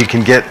places where he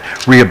can get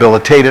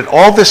rehabilitated,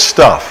 all this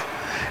stuff,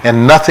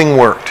 and nothing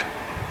worked.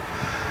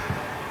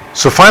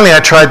 So finally I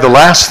tried the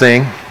last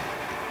thing,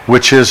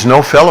 which is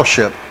no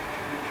fellowship.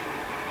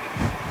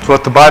 It's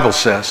what the Bible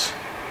says.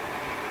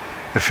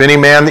 If any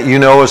man that you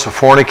know is a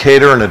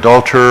fornicator, an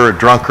adulterer, a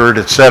drunkard,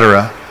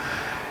 etc.,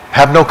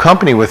 have no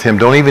company with him,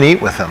 don't even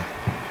eat with him.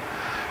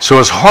 So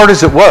as hard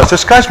as it was,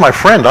 this guy's my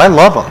friend, I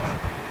love him.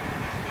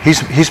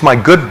 He's my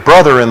good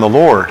brother in the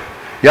Lord.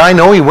 Yeah, I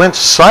know he went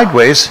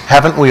sideways,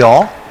 haven't we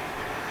all?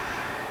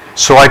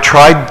 So I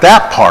tried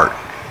that part,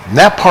 and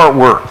that part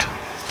worked.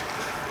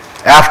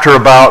 After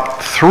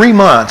about 3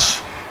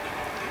 months,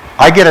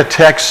 I get a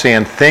text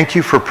saying, thank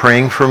you for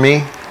praying for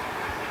me.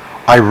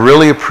 I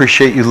really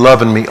appreciate you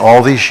loving me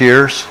all these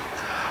years.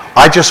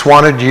 I just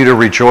wanted you to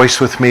rejoice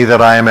with me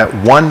that I am at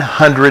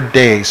 100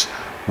 days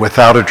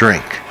without a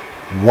drink.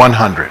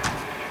 100.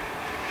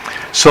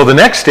 So the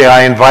next day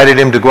I invited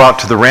him to go out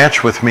to the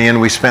ranch with me, and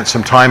we spent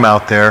some time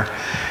out there,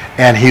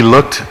 and he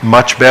looked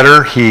much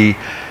better.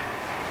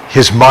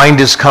 His mind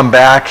has come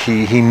back.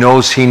 He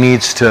knows he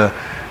needs to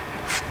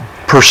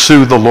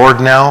pursue the Lord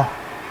now.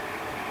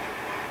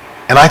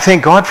 And I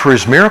thank God for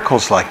his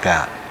miracles like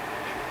that.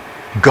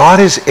 God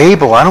is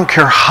able. I don't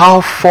care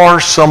how far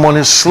someone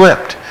has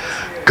slipped.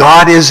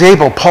 God is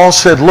able. Paul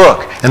said,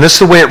 look, and this is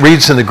the way it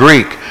reads in the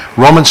Greek,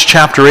 Romans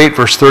chapter 8,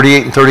 verse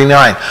 38 and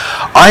 39.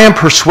 I am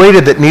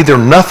persuaded that neither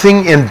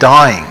nothing in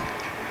dying,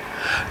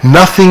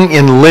 nothing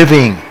in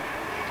living,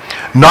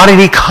 Not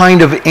any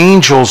kind of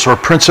angels or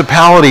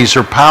principalities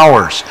or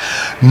powers.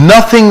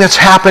 Nothing that's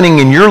happening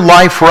in your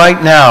life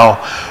right now,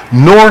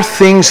 nor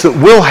things that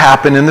will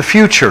happen in the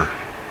future.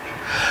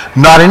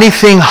 Not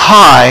anything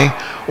high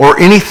or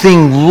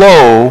anything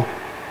low,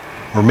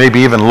 or maybe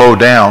even low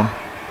down.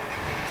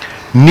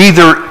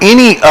 Neither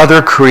any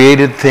other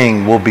created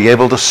thing will be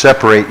able to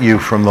separate you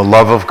from the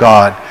love of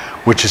God,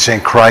 which is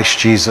in Christ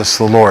Jesus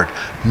the Lord.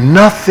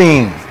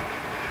 Nothing.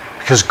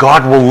 Because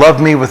God will love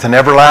me with an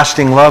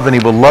everlasting love, and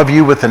He will love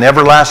you with an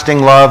everlasting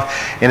love.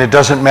 And it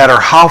doesn't matter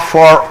how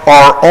far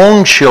our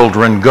own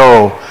children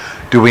go,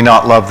 do we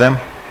not love them?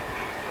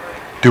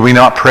 Do we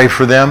not pray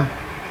for them?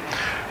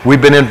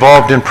 We've been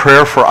involved in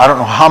prayer for I don't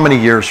know how many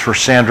years for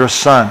Sandra's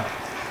son.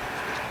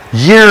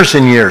 Years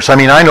and years. I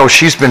mean, I know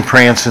she's been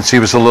praying since he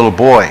was a little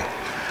boy.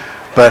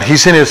 But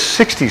he's in his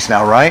 60s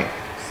now, right?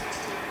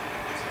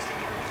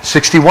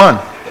 61.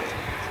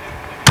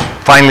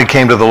 Finally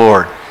came to the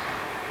Lord.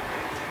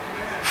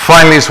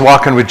 Finally is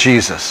walking with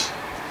Jesus.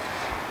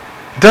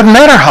 Doesn't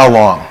matter how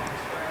long.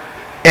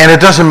 And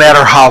it doesn't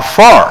matter how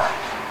far.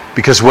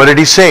 Because what did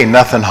he say?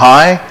 Nothing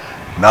high,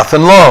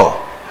 nothing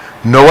low.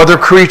 No other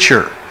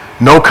creature.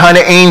 No kind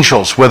of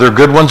angels, whether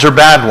good ones or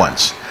bad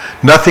ones.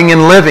 Nothing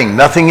in living,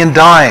 nothing in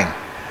dying.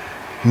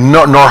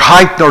 Nor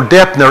height, nor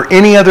depth, nor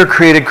any other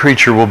created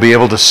creature will be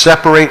able to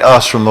separate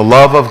us from the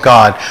love of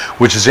God,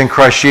 which is in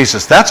Christ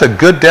Jesus. That's a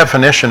good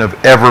definition of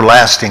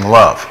everlasting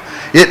love.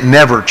 It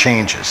never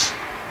changes.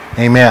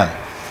 Amen.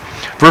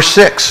 Verse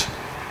 6.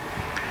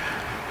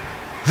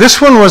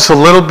 This one was a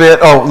little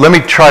bit, let me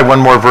try one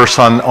more verse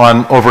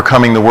on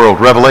overcoming the world.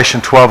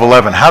 Revelation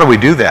 12:11. How do we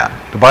do that?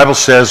 The Bible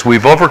says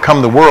we've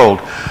overcome the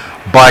world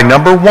by,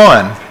 number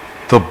 1,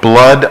 the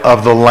blood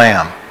of the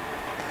Lamb.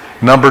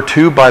 Number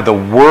 2, by the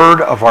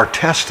word of our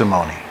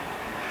testimony.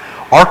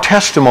 Our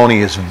testimony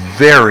is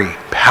very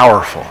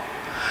powerful.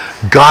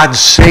 God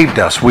saved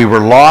us. We were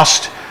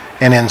lost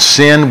and in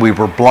sin. We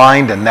were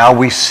blind, and now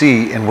we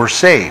see and we're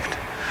saved.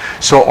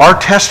 So our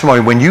testimony,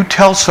 when you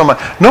tell someone,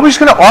 nobody's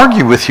going to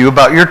argue with you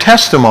about your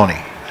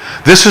testimony.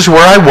 This is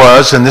where I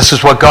was, and this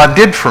is what God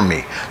did for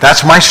me.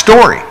 That's my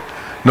story.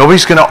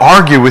 Nobody's going to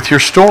argue with your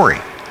story.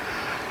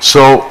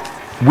 So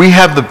we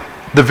have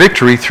the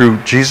victory through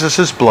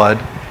Jesus'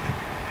 blood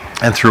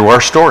and through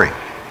our story.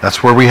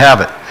 That's where we have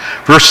it.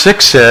 Verse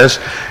 6 says,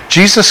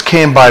 Jesus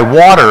came by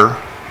water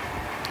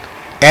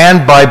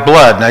and by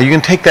blood. Now you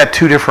can take that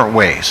two different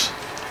ways.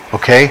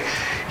 Okay?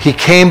 He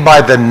came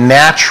by the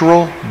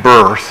natural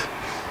birth,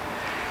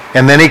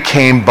 and then he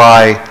came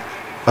by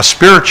a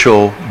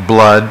spiritual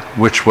blood,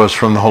 which was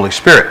from the Holy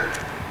Spirit.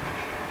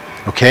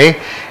 Okay?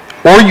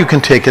 Or you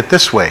can take it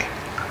this way.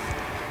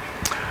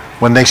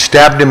 When they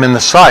stabbed him in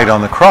the side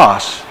on the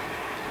cross,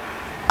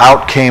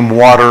 out came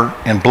water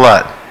and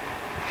blood.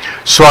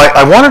 So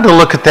I wanted to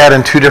look at that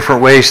in two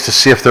different ways to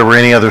see if there were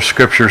any other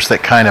scriptures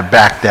that kind of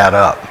back that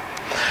up.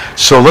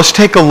 So let's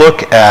take a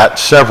look at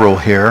several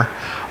here.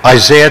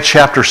 Isaiah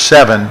chapter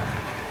 7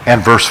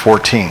 and verse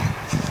 14.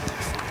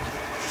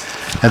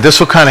 And this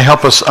will kind of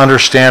help us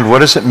understand what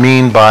does it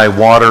mean by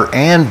water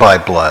and by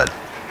blood.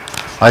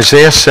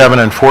 Isaiah 7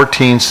 and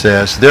 14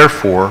 says,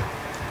 therefore,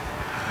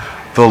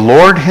 the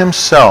Lord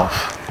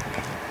himself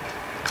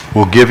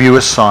will give you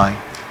a sign.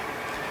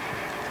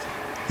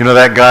 You know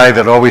that guy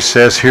that always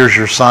says, here's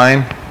your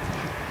sign?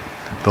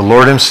 The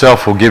Lord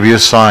himself will give you a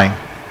sign.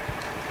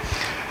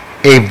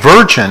 A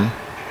virgin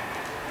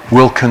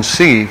will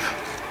conceive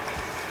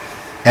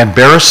and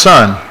bear a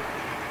son,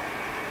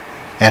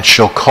 and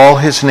shall call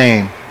his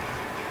name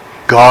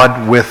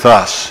God with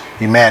us,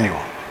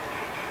 Emmanuel.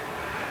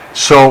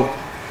 So,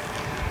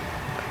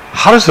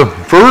 how does a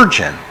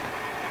virgin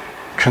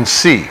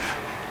conceive?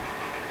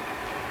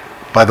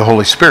 By the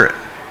Holy Spirit.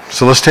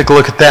 So let's take a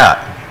look at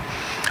that.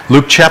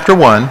 Luke chapter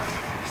 1.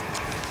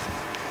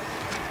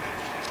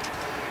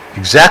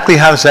 Exactly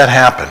how does that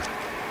happen?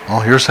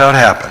 Well, here's how it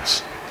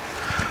happens.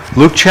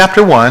 Luke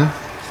chapter 1.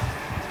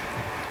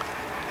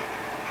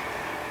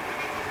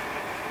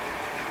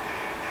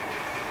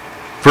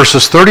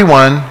 Verses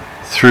 31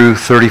 through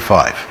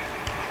 35.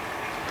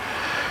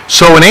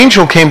 So an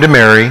angel came to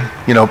Mary,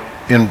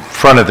 in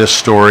front of this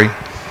story,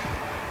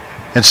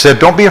 and said,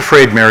 don't be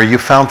afraid, Mary, you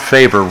found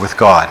favor with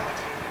God.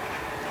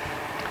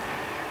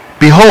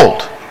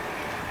 Behold,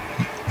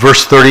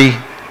 verse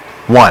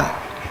 31,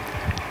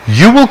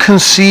 you will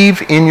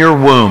conceive in your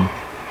womb,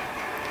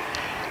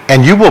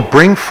 and you will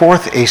bring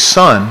forth a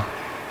son,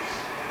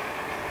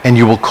 and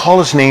you will call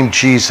his name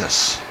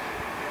Jesus.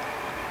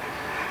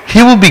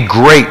 He will be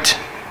great,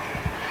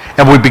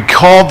 and will be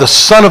called the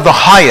Son of the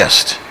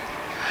Highest.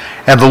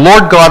 And the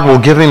Lord God will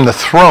give him the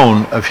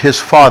throne of his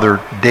father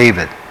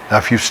David. Now,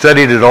 if you've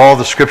studied at all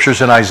the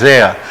scriptures in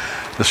Isaiah,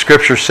 the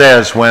scripture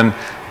says when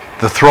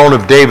the throne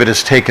of David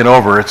is taken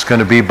over, it's going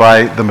to be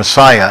by the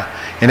Messiah,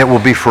 and it will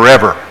be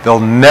forever. There'll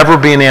never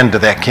be an end to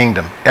that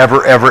kingdom.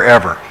 Ever, ever,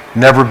 ever.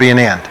 Never be an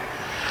end.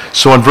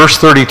 So in verse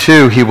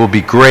 32, he will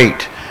be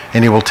great,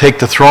 and he will take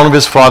the throne of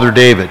his father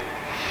David,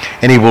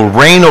 and he will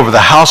reign over the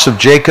house of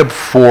Jacob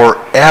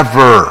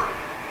forever.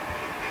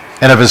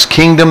 and of his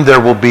kingdom there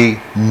will be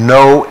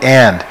no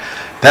end.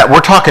 That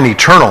we're talking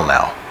eternal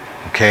now.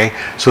 Okay?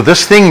 So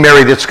this thing,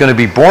 Mary, that's going to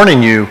be born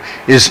in you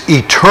is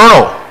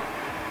eternal.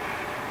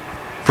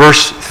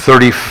 Verse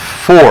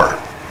 34.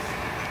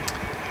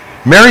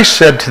 Mary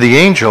said to the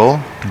angel,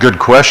 good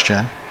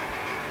question,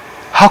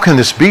 how can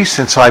this be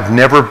since I've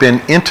never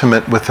been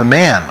intimate with a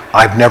man?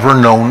 I've never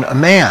known a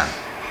man.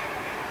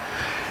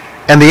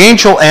 And the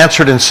angel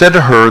answered and said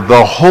to her,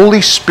 the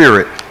Holy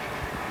Spirit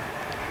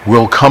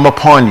will come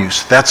upon you.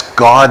 So that's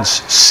God's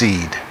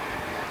seed.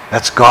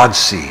 That's God's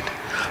seed.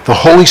 The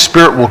Holy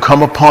Spirit will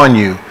come upon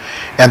you,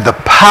 and the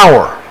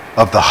power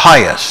of the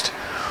highest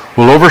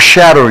will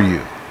overshadow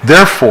you.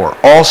 Therefore,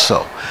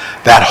 also,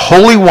 that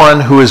Holy One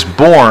who is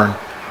born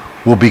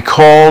will be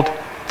called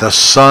the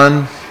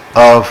Son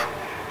of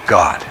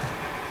God.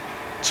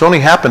 It's only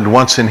happened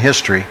once in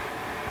history,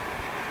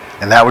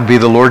 and that would be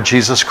the Lord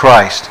Jesus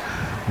Christ.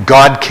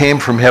 God came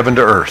from heaven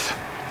to earth.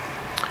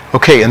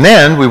 Okay, and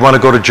then we want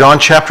to go to John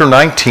chapter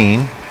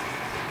 19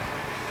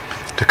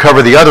 to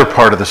cover the other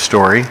part of the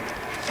story.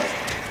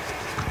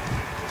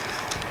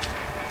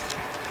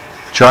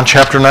 John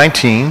chapter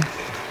 19.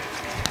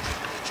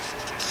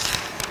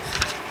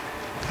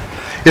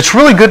 It's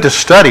really good to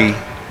study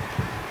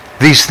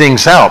these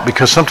things out,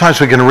 because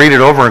sometimes we can read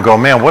it over and go,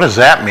 man, what does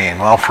that mean?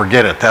 Well,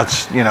 forget it.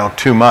 That's,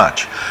 too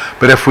much.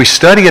 But if we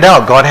study it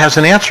out, God has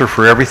an answer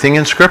for everything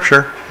in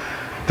Scripture.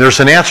 There's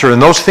an answer,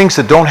 and those things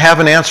that don't have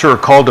an answer are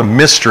called a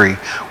mystery.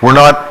 We're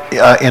not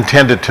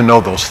intended to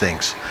know those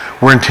things.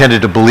 We're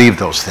intended to believe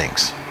those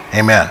things.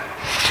 Amen.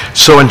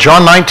 So in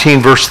John 19,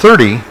 verse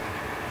 30,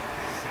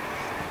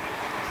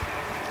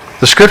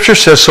 the Scripture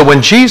says, so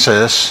when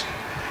Jesus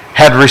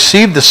had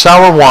received the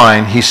sour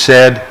wine, he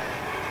said,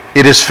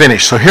 it is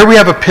finished. So here we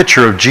have a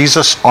picture of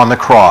Jesus on the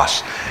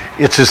cross.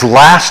 It's his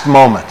last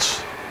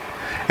moments.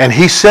 And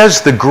he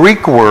says the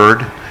Greek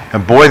word,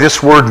 and boy,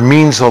 this word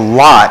means a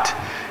lot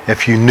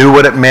if you knew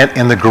what it meant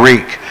in the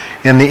Greek.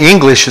 In the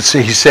English,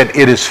 he said,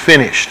 it is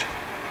finished.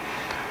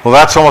 Well,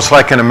 that's almost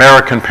like an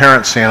American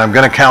parent saying, I'm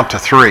going to count to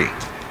 3.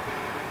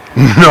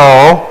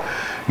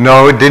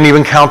 No, it didn't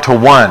even count to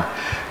 1.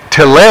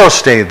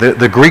 Teleoste,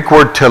 the Greek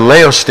word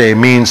teleoste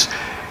means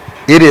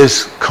it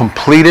is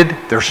completed.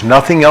 There's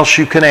nothing else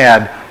you can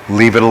add.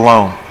 Leave it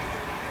alone.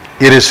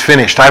 It is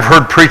finished. I've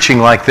heard preaching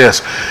like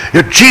this.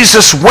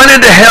 Jesus went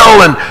into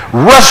hell and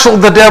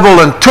wrestled the devil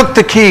and took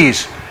the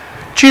keys.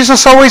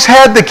 Jesus always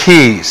had the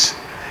keys.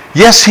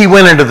 Yes, he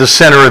went into the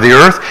center of the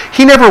earth.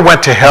 He never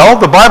went to hell.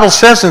 The Bible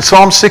says in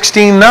Psalm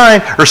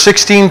 16:9 or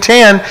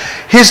 16:10,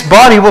 his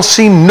body will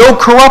see no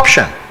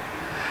corruption.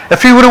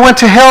 If he would have went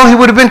to hell, he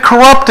would have been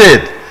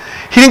corrupted.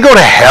 He didn't go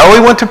to hell. He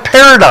went to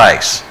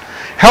paradise.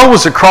 Hell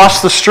was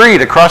across the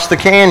street, across the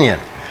canyon.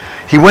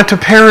 He went to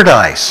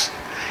paradise.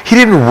 He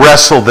didn't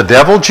wrestle the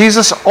devil.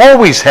 Jesus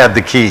always had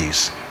the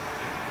keys.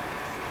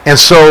 And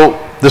so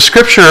the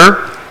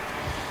Scripture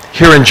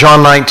here in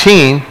John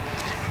 19,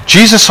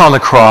 Jesus on the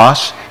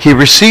cross, he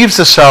receives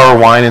the sour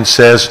wine and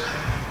says,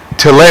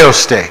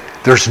 teleoste,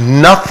 there's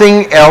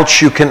nothing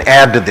else you can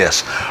add to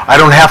this. I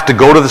don't have to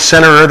go to the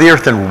center of the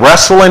earth and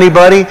wrestle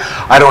anybody.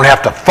 I don't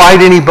have to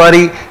fight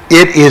anybody.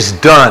 It is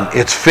done.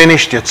 It's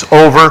finished. It's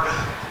over.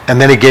 And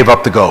then he gave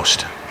up the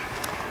ghost.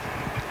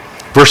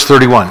 Verse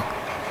 31.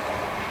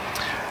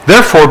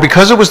 Therefore,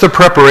 because it was the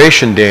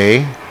preparation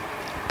day,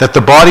 that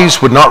the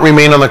bodies would not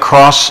remain on the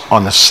cross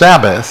on the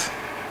Sabbath,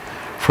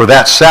 for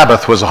that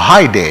Sabbath was a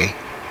high day,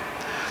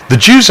 the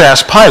Jews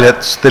asked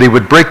Pilate that he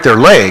would break their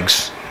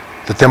legs,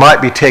 that they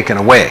might be taken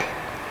away.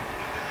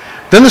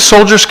 Then the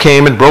soldiers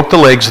came and broke the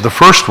legs of the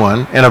first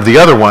one and of the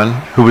other one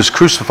who was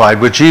crucified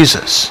with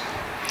Jesus.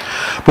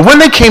 But when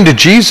they came to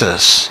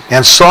Jesus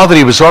and saw that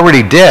he was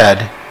already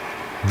dead,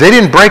 they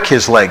didn't break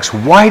his legs.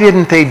 Why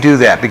didn't they do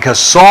that? Because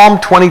Psalm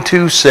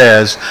 22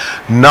 says,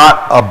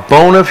 not a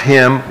bone of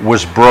him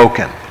was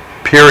broken.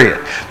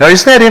 Period. Now,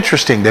 isn't that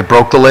interesting? They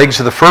broke the legs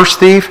of the first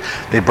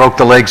thief. They broke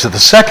the legs of the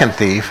second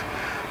thief.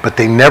 But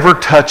they never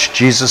touched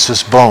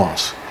Jesus'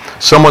 bones.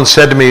 Someone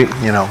said to me,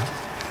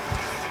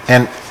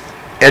 an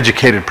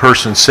educated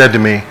person said to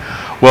me,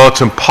 well,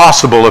 it's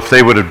impossible if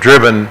they would have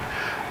driven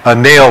a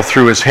nail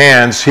through his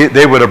hands.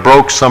 They would have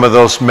broke some of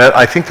those,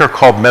 I think they're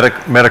called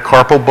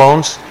metacarpal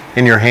bones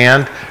in your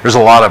hand. There's a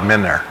lot of them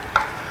in there.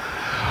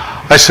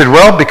 I said,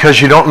 well, because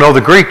you don't know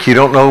the Greek, you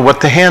don't know what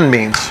the hand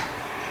means.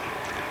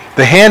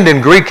 The hand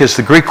in Greek is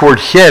the Greek word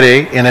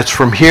hiere, and it's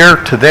from here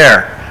to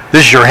there.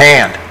 This is your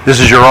hand. This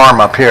is your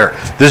arm up here.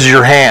 This is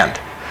your hand.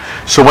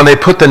 So when they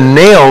put the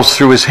nails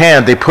through his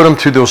hand, they put them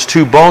through those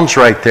two bones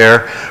right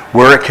there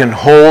where it can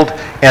hold,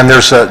 and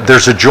there's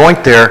a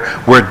joint there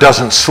where it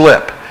doesn't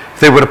slip. If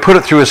they would have put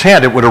it through his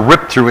hand, it would have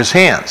ripped through his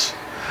hands.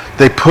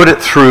 They put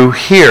it through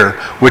here,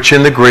 which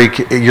in the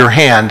Greek, your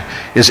hand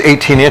is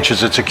 18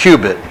 inches. It's a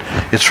cubit.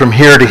 It's from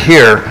here to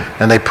here,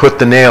 and they put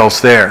the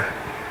nails there.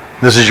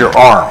 This is your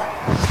arm.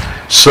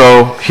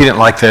 So he didn't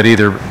like that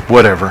either,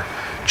 whatever.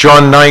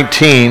 John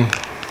 19,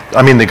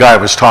 the guy I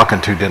was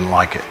talking to didn't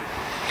like it.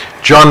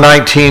 John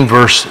 19,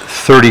 verse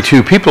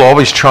 32. People are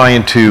always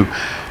trying to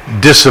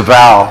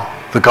disavow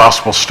the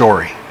gospel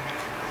story.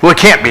 Well, it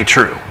can't be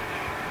true.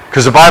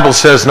 Because the Bible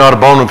says not a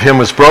bone of him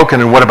was broken,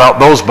 and what about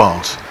those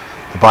bones?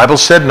 The Bible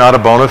said not a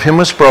bone of him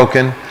was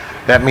broken.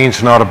 That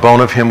means not a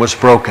bone of him was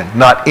broken.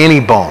 Not any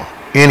bone,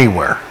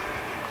 anywhere.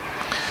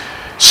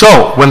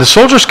 So, when the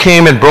soldiers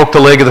came and broke the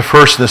leg of the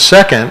first and the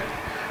second,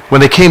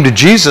 when they came to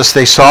Jesus,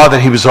 they saw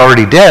that he was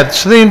already dead,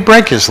 so they didn't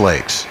break his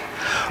legs.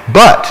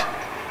 But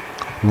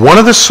one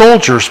of the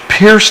soldiers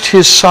pierced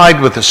his side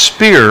with a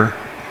spear,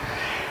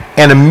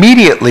 and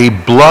immediately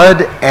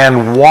blood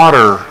and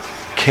water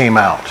came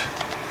out.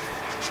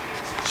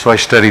 So I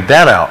studied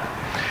that out.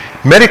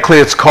 Medically,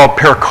 it's called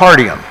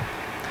pericardium.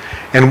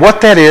 And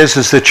what that is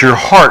that your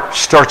heart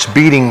starts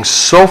beating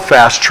so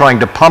fast trying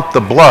to pump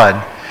the blood,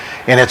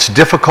 and it's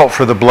difficult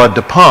for the blood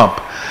to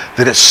pump,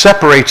 that it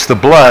separates the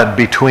blood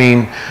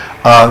between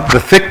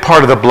the thick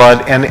part of the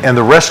blood and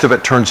the rest of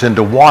it turns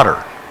into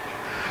water.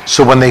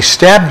 So when they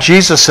stabbed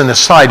Jesus in the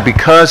side,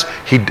 because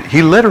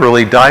he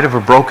literally died of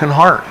a broken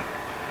heart.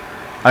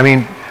 I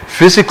mean,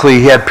 physically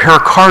he had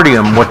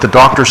pericardium, what the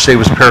doctors say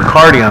was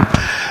pericardium,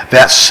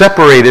 that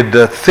separated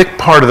the thick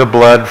part of the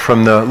blood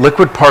from the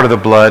liquid part of the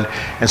blood.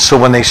 And so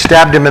when they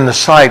stabbed him in the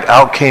side,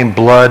 out came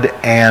blood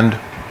and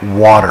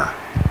water.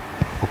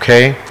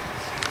 Okay?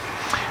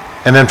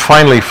 And then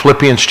finally,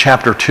 Philippians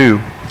chapter 2,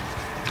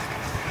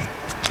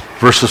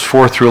 verses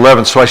 4 through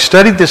 11. So I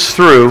studied this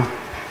through.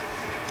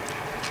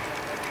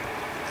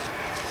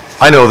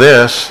 I know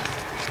this.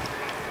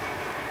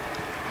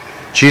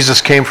 Jesus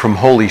came from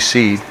holy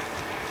seed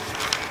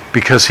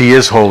because he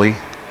is holy.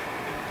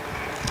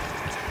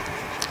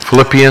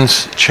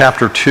 Philippians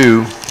chapter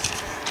 2,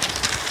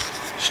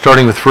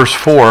 starting with verse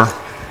 4.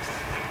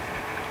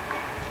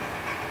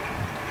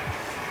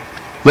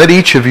 Let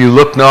each of you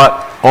look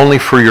not only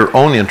for your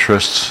own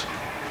interests,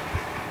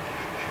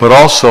 but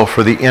also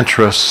for the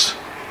interests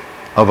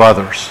of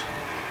others.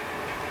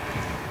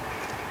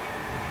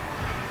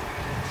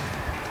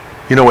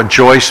 You know what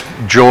joy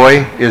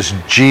is?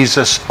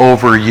 Jesus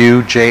over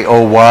you,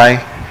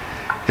 J-O-Y.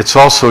 It's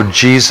also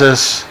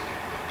Jesus,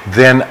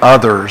 then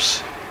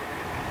others,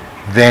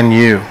 then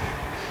you.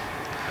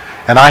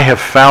 And I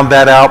have found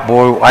that out,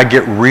 boy, I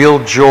get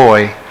real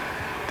joy.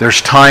 There's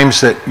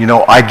times that,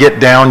 I get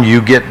down, you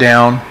get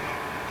down,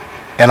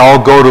 and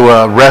I'll go to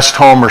a rest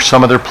home or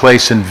some other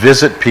place and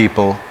visit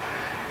people.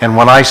 And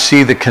when I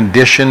see the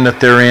condition that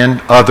they're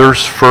in,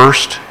 others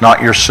first,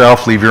 not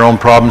yourself, leave your own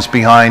problems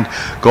behind,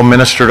 go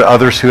minister to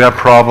others who have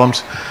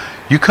problems,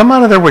 you come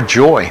out of there with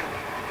joy.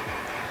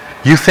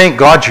 You thank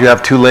God you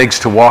have two legs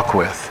to walk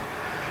with.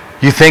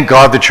 You thank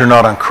God that you're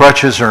not on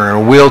crutches or in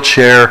a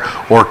wheelchair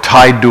or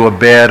tied to a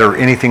bed or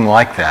anything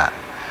like that.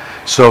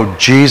 So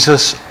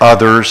Jesus,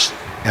 others,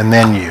 and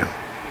then you.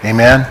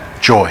 Amen?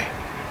 Joy.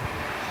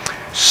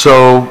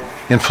 So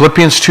in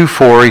Philippians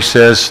 2:4 he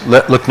says,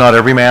 look not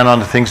every man on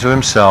the things of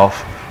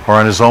himself or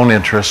on his own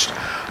interest,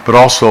 but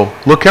also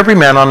look every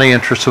man on the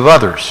interests of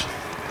others.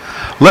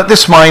 Let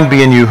this mind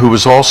be in you who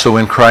was also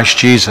in Christ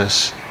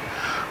Jesus,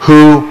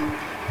 who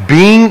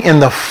being in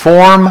the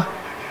form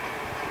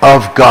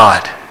of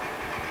God,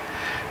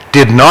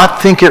 did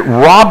not think it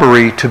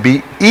robbery to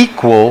be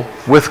equal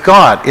with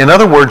God. In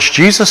other words,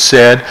 Jesus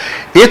said,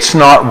 it's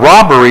not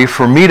robbery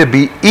for me to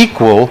be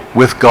equal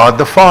with God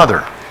the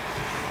Father.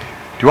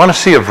 Do you want to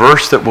see a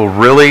verse that will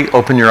really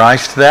open your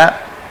eyes to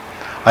that?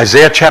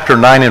 Isaiah chapter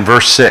 9 and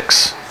verse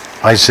 6.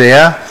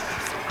 Isaiah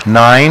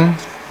 9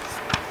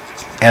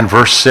 and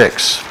verse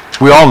 6.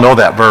 We all know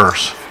that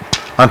verse.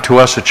 Unto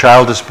us a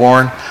child is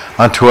born,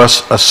 unto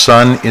us a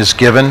son is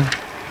given,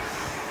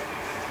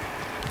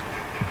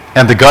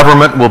 and the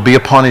government will be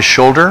upon his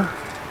shoulder.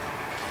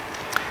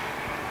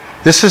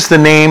 This is the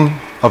name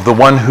of the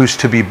one who's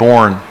to be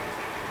born,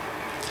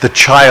 the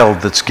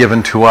child that's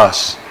given to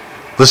us.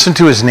 Listen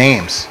to his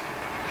names.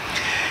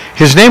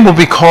 His name will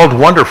be called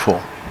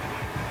Wonderful,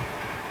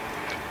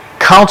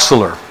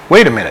 Counselor.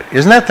 Wait a minute,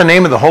 isn't that the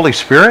name of the Holy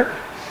Spirit?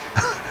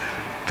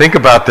 Think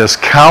about this,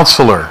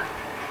 Counselor,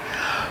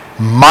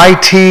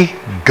 Mighty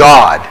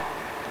God.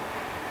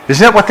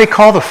 Isn't that what they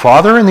call the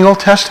Father in the Old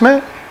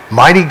Testament?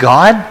 Mighty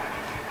God?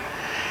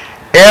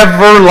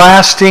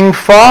 Everlasting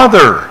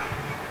Father,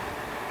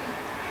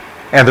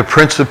 and the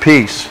Prince of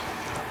Peace.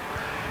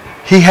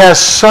 He has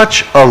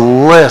such a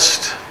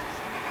list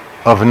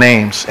of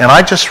names, and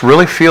I just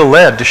really feel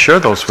led to share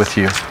those with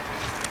you.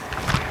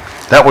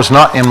 That was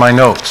not in my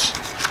notes,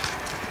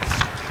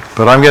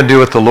 but I'm going to do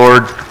what the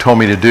Lord told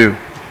me to do.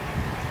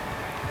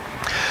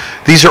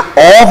 These are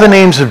all the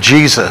names of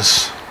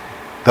Jesus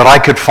that I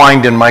could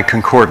find in my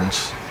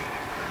concordance.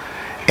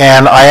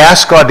 And I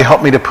asked God to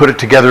help me to put it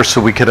together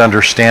so we could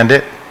understand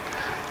it.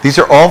 These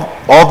are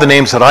all the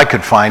names that I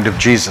could find of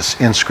Jesus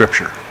in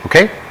Scripture.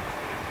 Okay?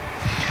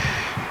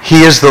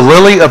 He is the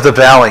lily of the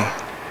valley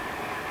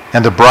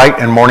and the bright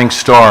and morning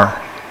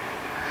star.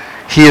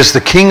 He is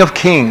the King of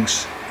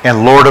kings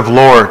and Lord of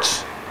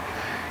lords.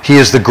 He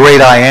is the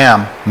great I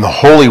am and the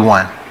Holy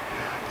One,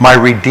 my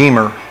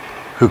Redeemer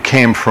who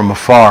came from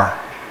afar.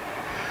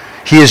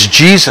 He is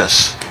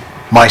Jesus,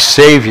 my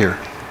Savior.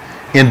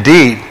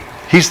 Indeed,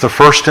 he's the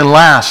first and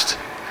last.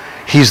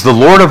 He's the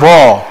Lord of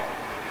all,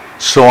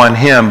 so on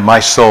him my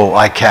soul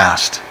I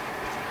cast.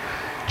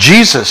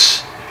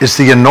 Jesus is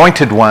the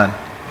anointed one.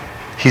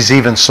 He's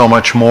even so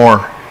much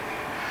more.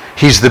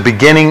 He's the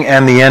beginning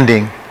and the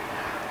ending.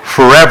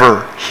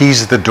 Forever,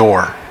 he's the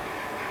door.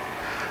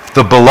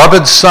 The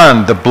beloved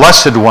Son, the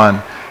blessed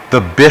one, the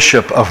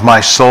bishop of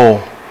my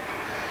soul.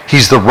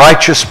 He's the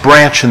righteous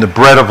branch and the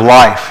bread of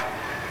life.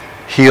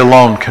 He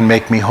alone can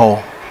make me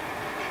whole.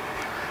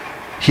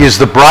 He is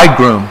the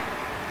bridegroom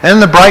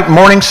and the bright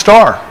morning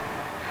star.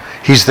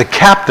 He's the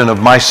captain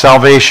of my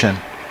salvation.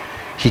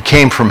 He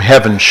came from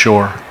heaven's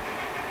shore.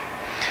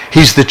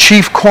 He's the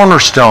chief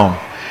cornerstone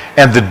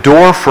and the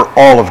door for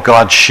all of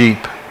God's sheep.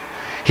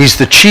 He's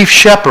the chief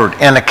shepherd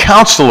and a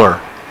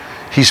counselor.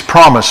 He's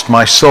promised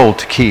my soul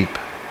to keep.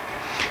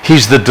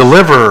 He's the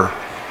deliverer,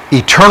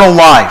 eternal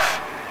life.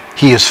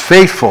 He is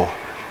faithful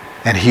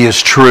and he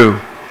is true.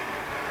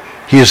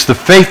 He is the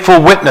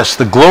faithful witness,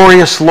 the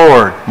glorious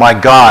Lord, my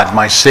God,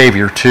 my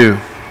Savior too.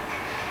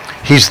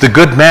 He's the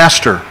good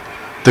master,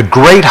 the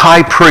great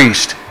high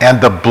priest, and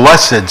the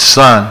blessed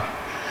Son,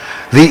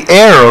 the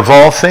heir of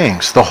all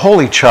things, the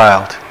holy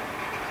child,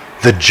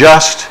 the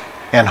just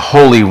and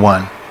holy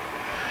one.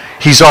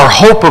 He's our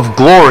hope of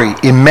glory,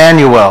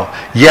 Emmanuel.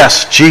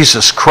 Yes,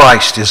 Jesus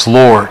Christ is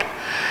Lord.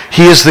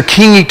 He is the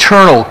King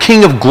eternal,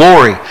 King of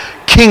glory,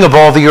 King of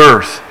all the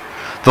earth,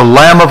 the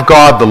Lamb of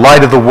God, the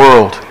light of the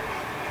world.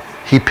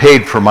 He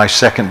paid for my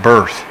second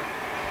birth.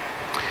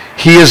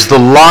 He is the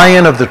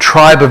Lion of the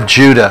tribe of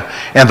Judah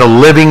and the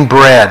living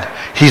bread.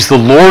 He's the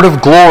Lord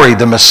of glory,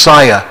 the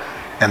Messiah,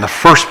 and the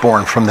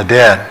firstborn from the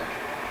dead.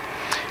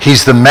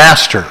 He's the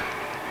Master,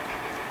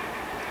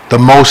 the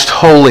most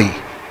holy.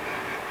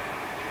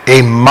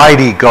 A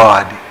mighty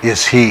God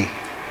is he.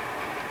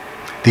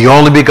 The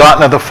only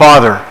begotten of the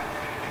Father.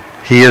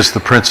 He is the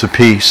Prince of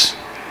Peace.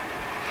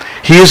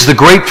 He is the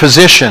great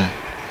physician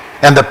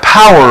and the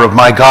power of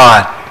my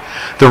God,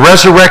 the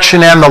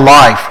resurrection and the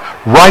life,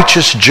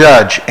 righteous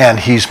judge, and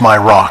he's my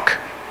rock.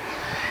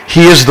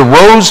 He is the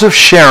rose of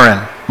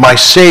Sharon, my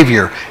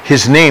Savior.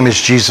 His name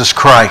is Jesus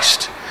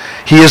Christ.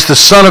 He is the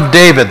Son of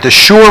David, the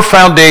sure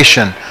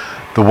foundation,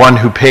 the one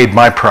who paid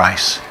my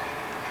price.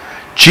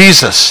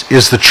 Jesus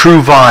is the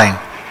true vine,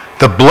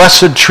 the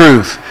blessed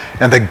truth,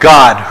 and the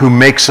God who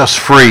makes us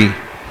free.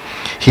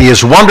 He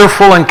is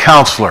wonderful and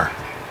counselor.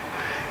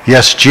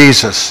 Yes,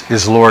 Jesus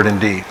is Lord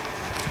indeed.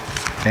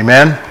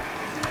 Amen?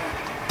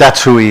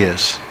 That's who he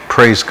is.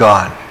 Praise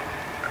God.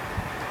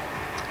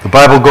 The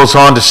Bible goes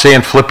on to say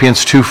in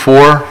Philippians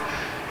 2:4,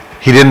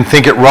 he didn't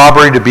think it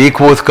robbery to be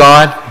equal with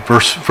God.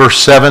 Verse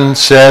 7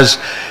 says,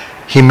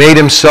 he made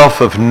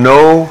himself of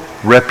no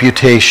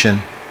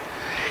reputation.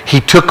 He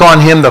took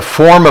on him the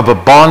form of a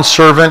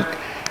bondservant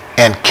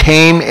and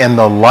came in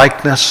the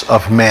likeness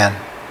of men.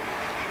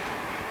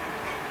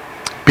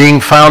 Being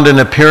found in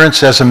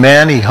appearance as a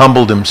man, he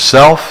humbled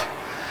himself,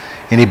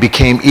 and he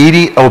became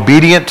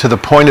obedient to the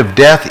point of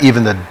death,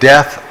 even the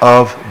death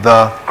of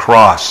the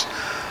cross.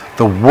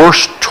 The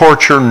worst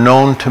torture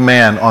known to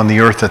man on the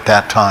earth at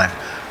that time,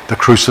 the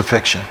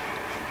crucifixion.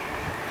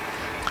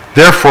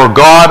 Therefore,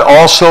 God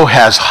also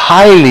has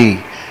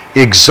highly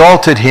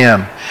exalted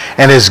him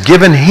and has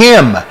given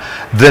him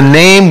the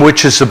name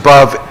which is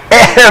above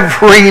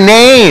every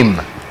name.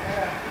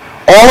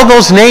 All of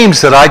those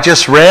names that I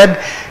just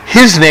read,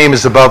 his name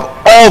is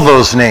above all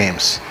those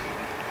names.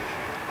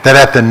 That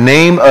at the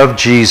name of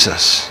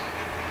Jesus,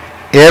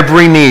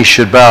 every knee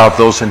should bow, of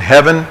those in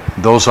heaven,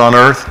 those on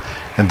earth,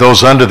 and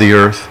those under the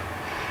earth,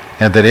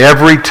 and that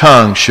every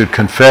tongue should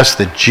confess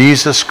that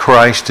Jesus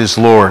Christ is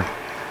Lord,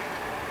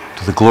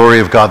 to the glory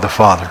of God the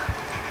Father.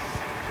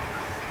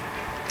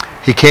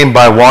 He came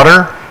by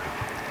water,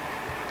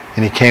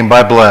 and he came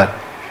by blood.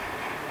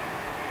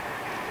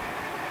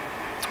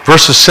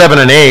 Verses 7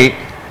 and 8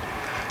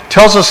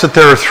 tells us that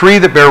there are three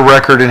that bear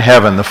record in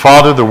heaven, the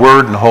Father, the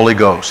Word, and the Holy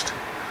Ghost.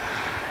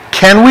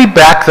 Can we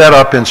back that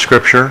up in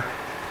Scripture?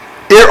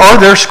 Are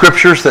there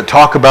scriptures that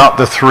talk about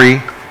the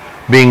three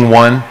being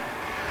one?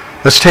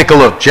 Let's take a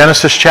look.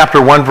 Genesis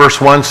chapter 1 verse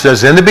 1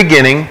 says, in the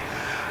beginning,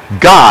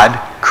 God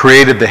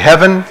created the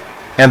heaven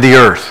and the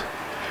earth.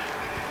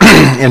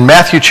 In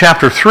Matthew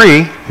chapter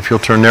 3, if you'll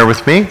turn there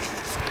with me,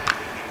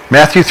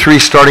 Matthew 3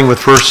 starting with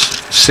verse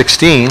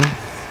 16,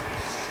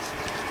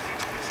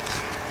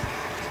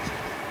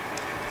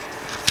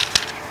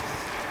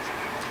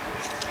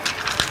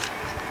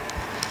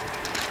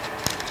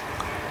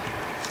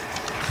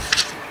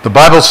 the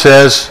Bible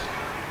says,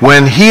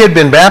 when he had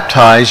been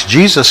baptized,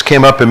 Jesus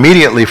came up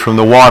immediately from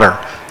the water.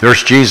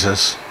 There's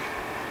Jesus.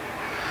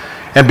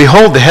 And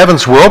behold, the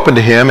heavens were opened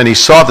to him, and he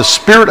saw the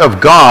Spirit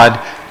of God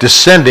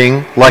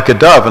descending like a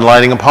dove and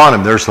lighting upon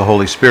him. There's the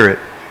Holy Spirit.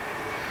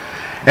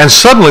 And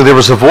suddenly there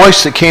was a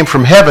voice that came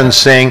from heaven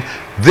saying,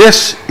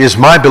 this is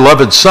my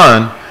beloved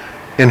Son,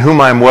 in whom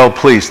I am well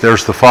pleased.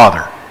 There's the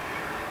Father.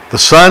 The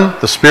Son,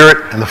 the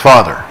Spirit, and the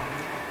Father.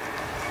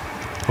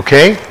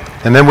 Okay?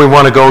 And then we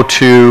want to go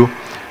to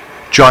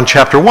John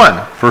chapter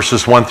 1,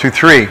 verses 1 through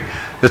 3,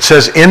 that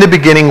says, in the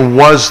beginning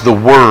was the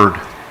Word,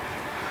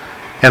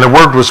 and the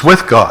Word was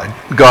with God,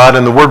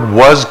 and the Word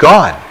was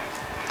God.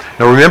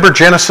 Now remember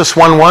Genesis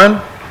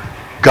 1:1?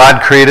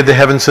 God created the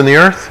heavens and the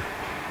earth.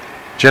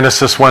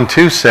 Genesis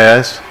 1:2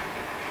 says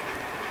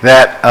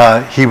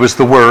that he was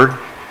the Word,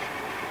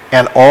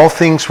 and all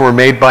things were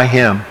made by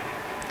him,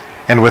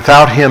 and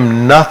without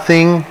him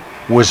nothing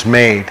was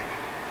made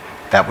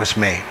that was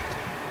made.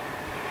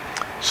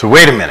 So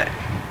wait a minute.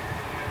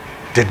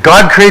 Did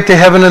God create the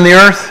heaven and the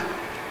earth?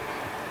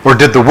 Or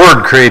did the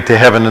Word create the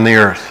heaven and the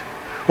earth?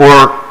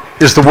 Or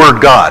is the Word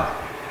God?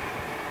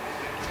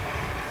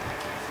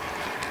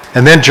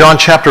 And then John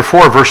chapter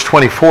 4, verse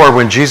 24,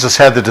 when Jesus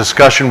had the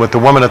discussion with the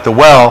woman at the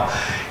well,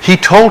 he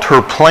told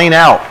her plain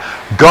out,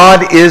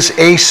 God is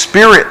a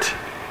spirit,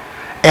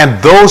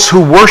 and those who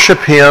worship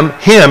him,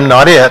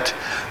 not it,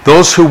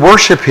 those who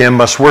worship him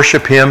must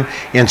worship him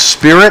in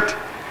spirit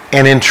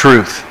and in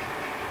truth.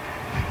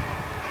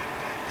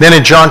 Then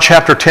in John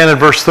chapter 10 and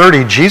verse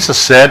 30, Jesus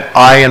said,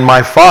 I and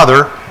my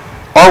Father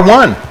are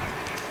one.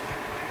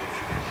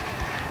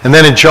 And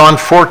then in John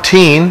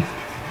 14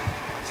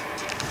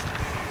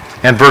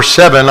 and verse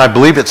 7, I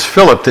believe it's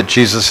Philip that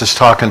Jesus is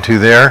talking to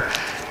there.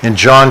 In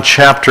John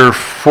chapter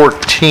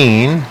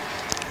 14,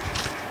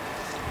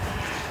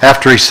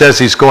 after he says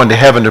he's going to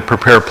heaven to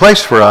prepare a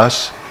place for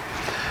us,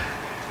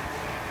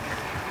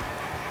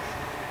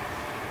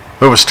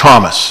 it was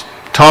Thomas.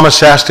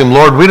 Thomas asked him,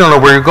 Lord, we don't know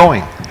where you're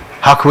going.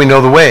 How can we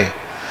know the way?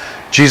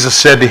 Jesus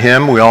said to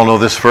him, we all know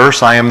this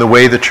verse, I am the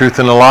way, the truth,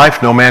 and the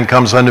life. No man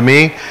comes unto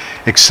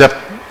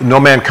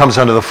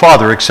the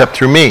Father except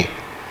through me.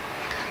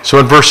 So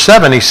in verse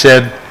 7 he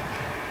said,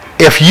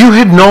 if you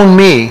had known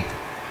me,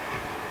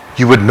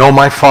 you would know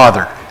my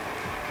Father.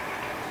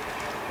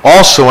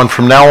 Also, and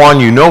from now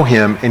on you know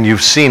him and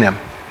you've seen him.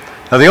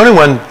 Now the only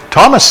one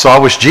Thomas saw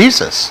was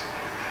Jesus.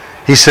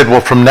 He said,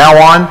 well, from now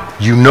on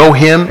you know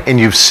him and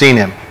you've seen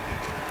him.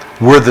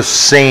 We're the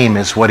same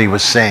is what he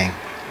was saying.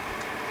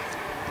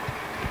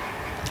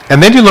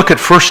 And then you look at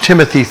 1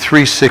 Timothy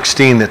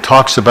 3:16 that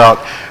talks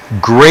about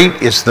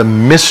great is the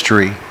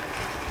mystery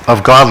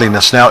of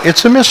godliness. Now,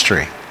 it's a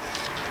mystery.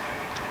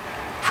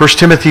 1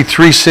 Timothy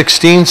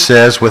 3:16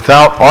 says,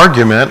 without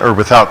argument or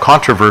without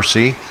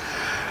controversy,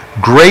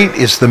 great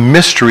is the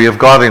mystery of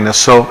godliness.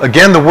 So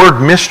again, the word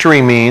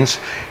mystery means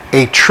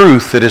a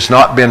truth that has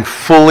not been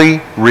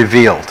fully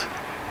revealed.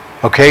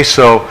 Okay,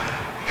 so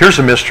here's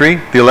a mystery,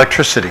 the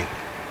electricity.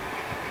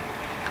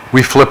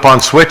 We flip on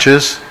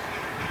switches,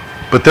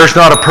 but there's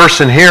not a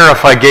person here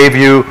if I gave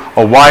you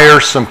a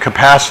wire, some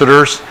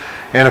capacitors,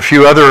 and a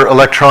few other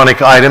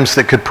electronic items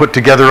that could put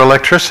together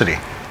electricity.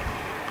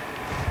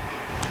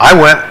 I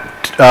went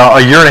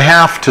a year and a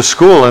half to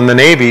school in the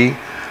Navy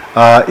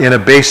in a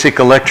basic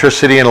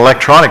electricity and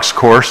electronics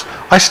course.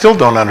 I still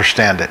don't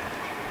understand it.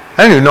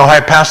 I don't even know how I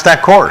passed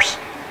that course.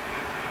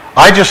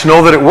 I just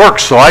know that it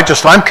works, so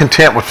I'm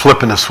content with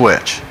flipping a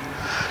switch.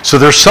 So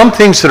there's some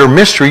things that are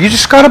mystery. You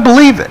just got to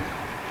believe it.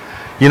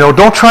 You know,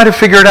 don't try to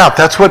figure it out.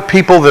 That's what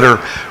people that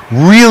are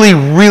really,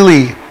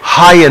 really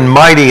high and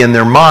mighty in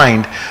their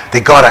mind,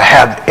 they got to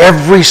have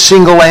every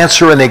single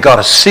answer and they got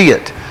to see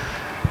it.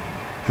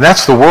 And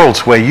that's the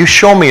world's way. You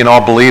show me and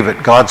I'll believe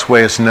it. God's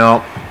way is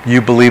no,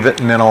 you believe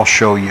it and then I'll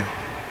show you.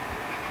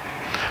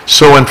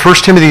 So in 1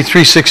 Timothy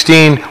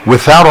 3:16,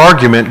 without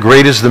argument,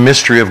 great is the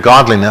mystery of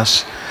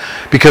godliness,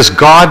 because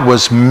God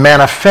was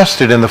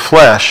manifested in the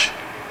flesh.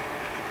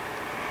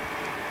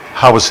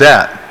 How was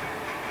that?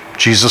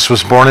 Jesus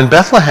was born in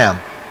Bethlehem.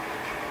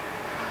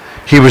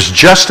 He was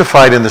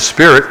justified in the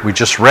Spirit. We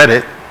just read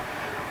it,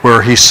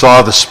 where he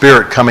saw the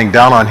Spirit coming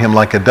down on him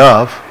like a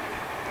dove.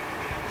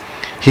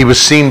 He was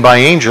seen by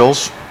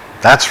angels,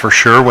 that's for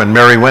sure. When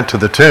Mary went to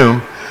the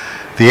tomb,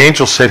 the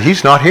angel said,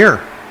 he's not here.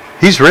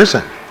 He's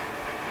risen.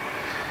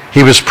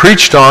 He was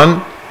preached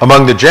on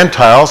among the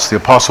Gentiles. The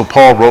Apostle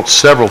Paul wrote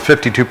several,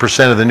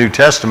 52% of the New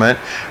Testament,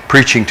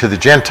 preaching to the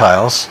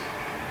Gentiles.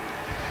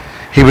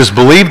 He was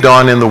believed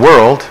on in the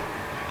world.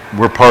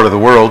 We're part of the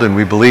world and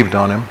we believed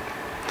on him.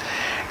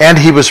 And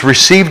he was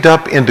received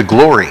up into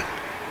glory.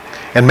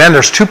 And man,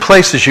 there's two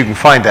places you can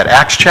find that.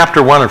 Acts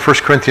chapter 1 and 1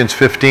 Corinthians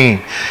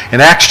 15.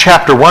 In Acts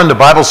chapter 1, the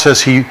Bible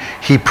says he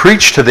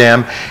preached to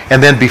them,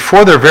 and then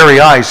before their very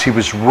eyes, he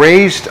was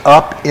raised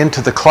up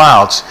into the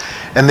clouds.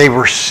 And they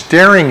were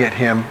staring at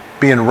him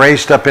being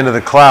raised up into the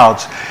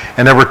clouds.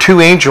 And there were two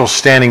angels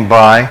standing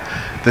by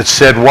that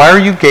said, why are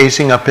you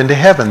gazing up into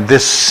heaven?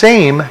 This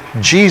same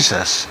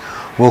Jesus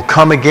will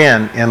come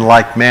again in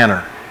like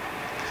manner.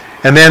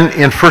 And then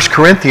in 1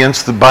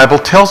 Corinthians, the Bible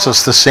tells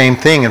us the same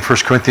thing. In 1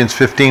 Corinthians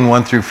 15,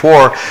 1 through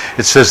 4,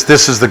 it says,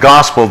 this is the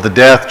gospel of the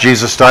death.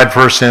 Jesus died for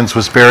our sins,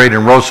 was buried,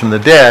 and rose from the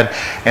dead.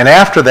 And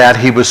after that,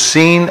 he was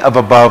seen of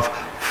above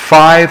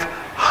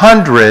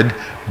 500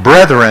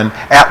 brethren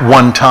at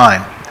one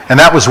time. And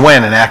that was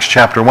when? In Acts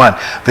chapter 1.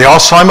 They all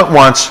saw him at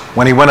once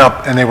when he went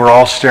up, and they were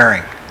all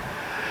staring.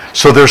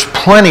 So there's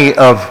plenty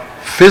of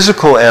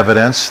physical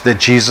evidence that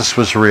Jesus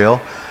was real,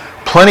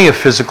 plenty of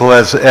physical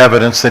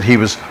evidence that he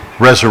was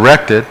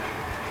resurrected.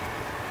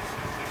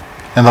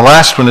 And the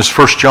last one is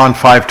 1 John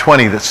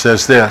 5:20 that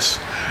says this,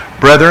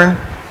 brethren,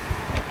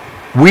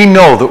 we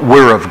know that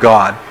we're of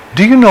God.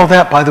 Do you know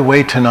that, by the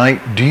way,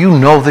 tonight? Do you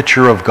know that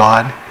you're of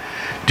God?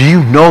 Do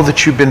you know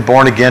that you've been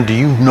born again? Do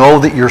you know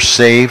that you're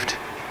saved?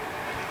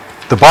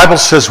 The Bible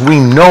says we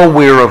know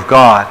we are of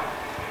God,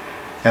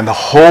 and the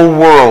whole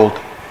world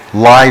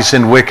lies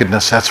in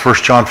wickedness. That's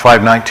 1 John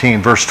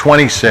 5:19. Verse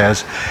 20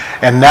 says,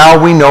 and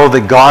now we know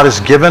that God has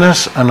given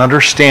us an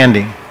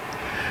understanding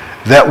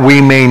that we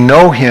may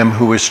know him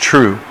who is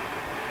true,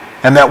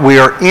 and that we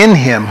are in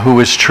him who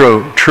is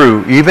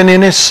true, even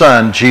in his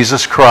Son,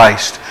 Jesus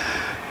Christ.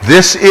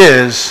 This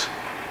is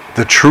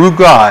the true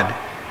God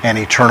and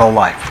eternal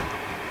life.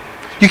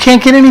 You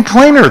can't get any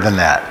plainer than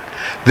that.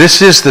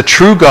 This is the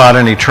true God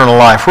and eternal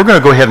life. We're going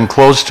to go ahead and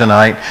close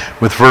tonight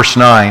with verse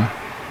 9.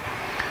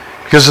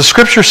 Because the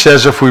scripture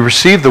says if we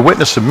receive the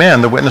witness of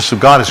men, the witness of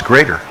God is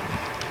greater.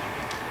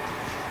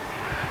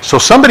 So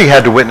somebody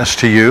had to witness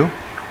to you.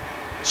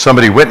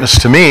 Somebody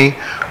witnessed to me.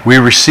 We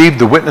received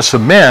the witness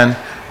of men.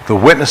 The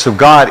witness of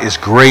God is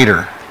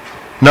greater.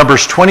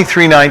 Numbers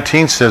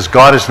 23:19 says,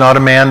 God is not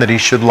a man that he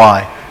should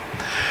lie.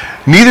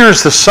 Neither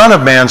is the Son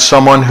of Man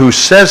someone who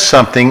says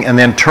something and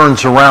then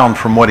turns around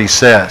from what he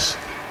says.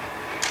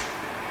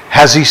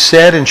 Has he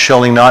said, and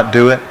shall he not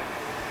do it?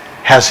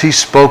 Has he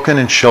spoken,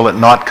 and shall it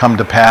not come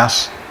to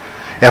pass?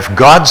 If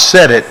God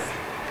said it,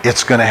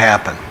 it's going to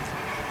happen.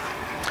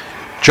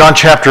 John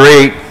chapter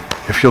 8,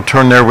 if you'll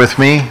turn there with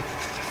me.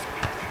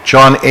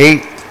 John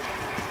 8,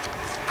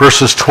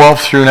 verses 12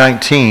 through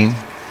 19.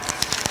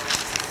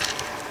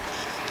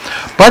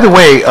 By the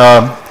way,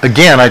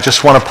 again, I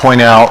just want to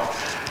point out,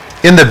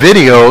 in the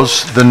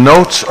videos, the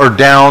notes are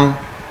down.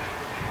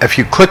 If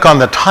you click on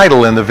the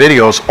title in the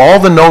videos, all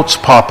the notes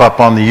pop up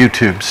on the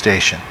YouTube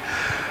station.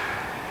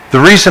 The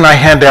reason I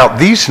hand out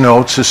these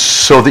notes is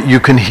so that you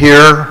can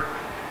hear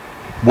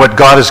what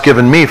God has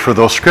given me for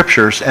those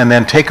scriptures, and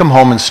then take them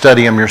home and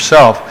study them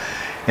yourself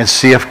and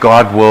see if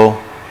God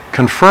will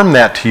confirm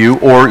that to you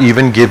or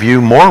even give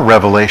you more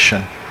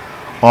revelation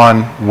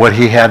on what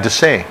he had to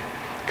say.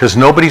 Because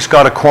nobody's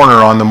got a corner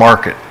on the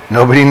market.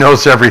 Nobody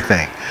knows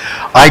everything.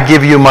 I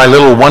give you my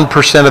little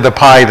 1% of the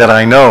pie that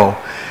I know,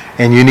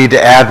 and you need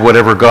to add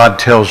whatever God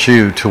tells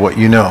you to what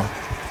you know.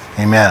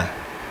 Amen.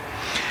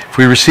 If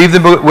we receive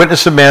the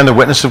witness of man, the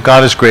witness of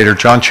God is greater.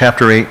 John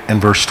chapter 8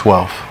 and verse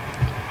 12.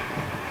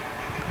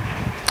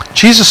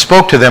 Jesus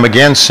spoke to them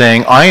again,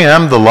 saying, I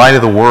am the light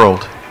of the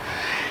world.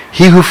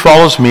 He who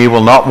follows me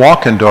will not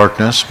walk in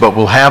darkness, but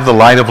will have the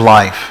light of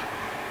life.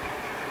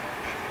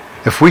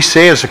 If we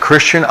say as a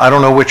Christian, I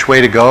don't know which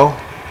way to go,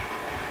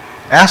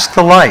 ask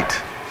the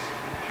light.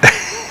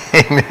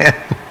 Amen.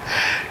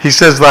 He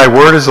says, thy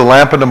word is a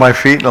lamp unto my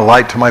feet and a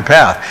light to my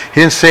path.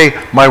 He didn't say,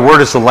 my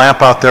word is a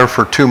lamp out there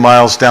for 2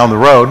 miles down the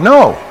road.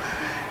 No,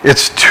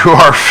 it's to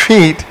our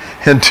feet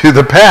and to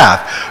the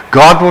path.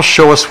 God will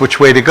show us which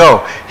way to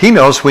go. He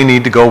knows we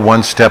need to go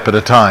one step at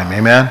a time.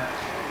 Amen.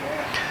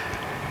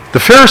 The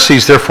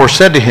Pharisees therefore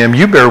said to him,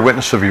 you bear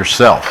witness of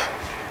yourself.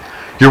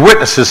 Your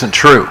witness isn't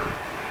true.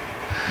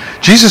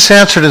 Jesus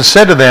answered and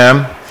said to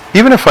them,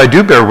 even if I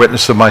do bear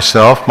witness of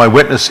myself, my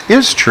witness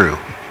is true.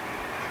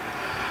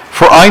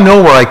 For I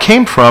know where I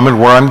came from and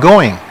where I'm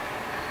going.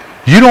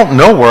 You don't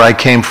know where I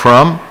came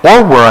from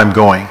or where I'm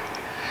going.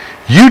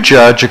 You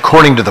judge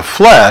according to the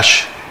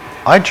flesh.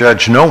 I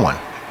judge no one.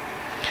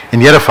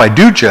 And yet if I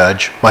do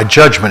judge, my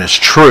judgment is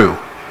true.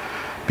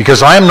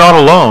 Because I am not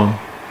alone,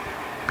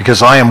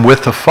 because I am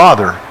with the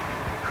Father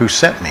who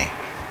sent me.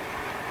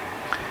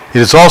 It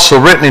is also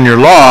written in your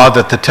law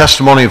that the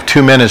testimony of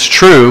 2 men is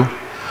true.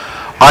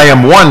 I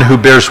am one who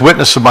bears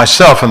witness of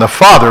myself, and the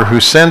Father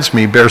who sends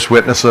me bears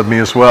witness of me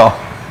as well.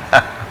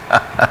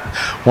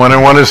 1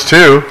 and 1 is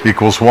 2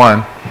 equals 1.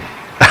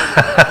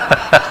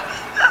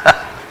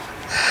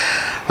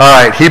 All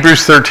right,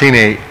 Hebrews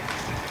 13:8.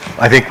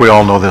 I think we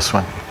all know this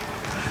one.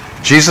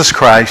 Jesus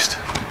Christ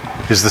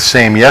is the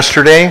same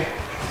yesterday,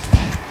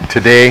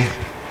 today,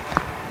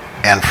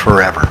 and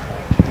forever.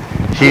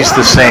 He's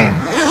the same.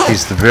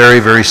 He's the very,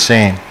 very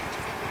same.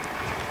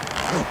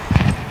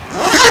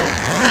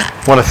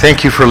 I want to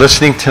thank you for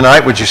listening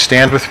tonight. Would you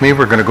stand with me?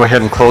 We're going to go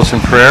ahead and close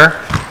in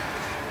prayer.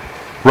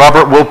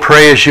 Robert, we'll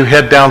pray as you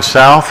head down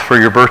south for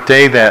your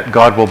birthday that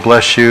God will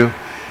bless you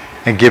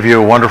and give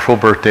you a wonderful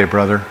birthday,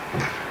 brother.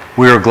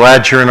 We are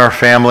glad you're in our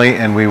family,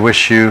 and we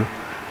wish you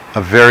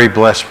a very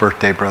blessed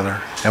birthday, brother.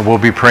 And we'll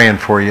be praying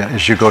for you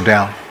as you go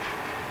down.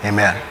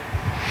 Amen.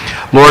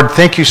 Lord,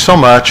 thank you so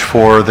much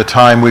for the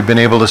time we've been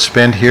able to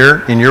spend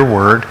here in your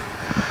word.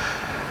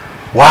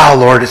 Wow,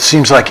 Lord, it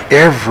seems like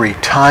every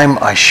time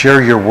I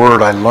share your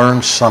word, I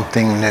learn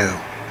something new.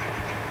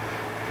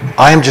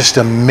 I am just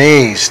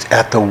amazed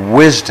at the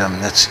wisdom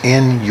that's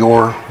in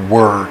your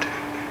word.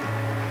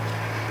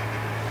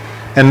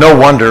 And no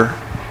wonder,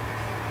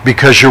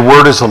 because your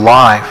word is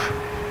alive.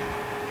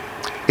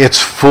 It's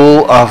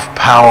full of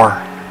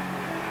power,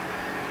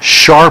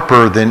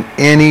 sharper than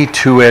any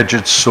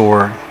two-edged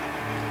sword.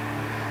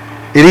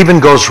 It even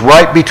goes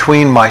right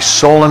between my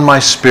soul and my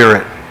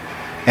spirit,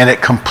 and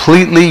it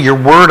completely,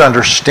 your word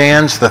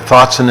understands the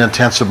thoughts and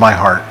intents of my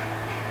heart.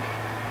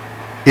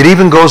 It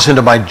even goes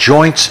into my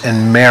joints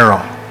and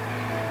marrow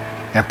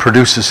and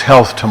produces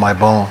health to my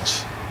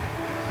bones.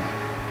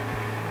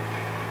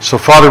 So,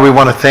 Father, we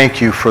want to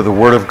thank you for the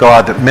Word of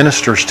God that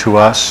ministers to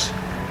us.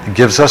 It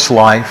gives us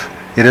life.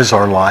 It is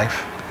our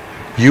life.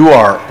 You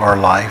are our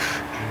life.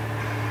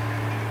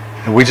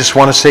 And we just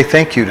want to say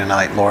thank you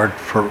tonight, Lord,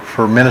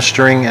 for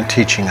ministering and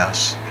teaching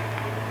us.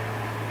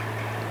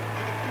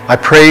 I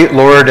pray,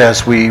 Lord,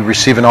 as we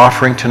receive an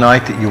offering tonight,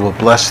 that you will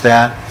bless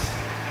that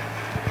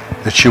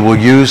you will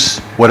use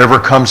whatever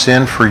comes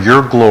in for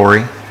your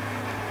glory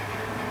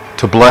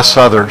to bless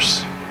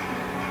others.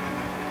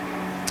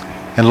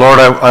 And Lord,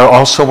 I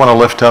also want to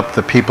lift up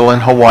the people in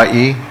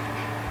Hawaii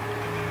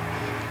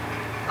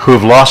who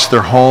have lost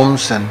their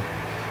homes, and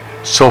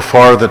so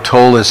far the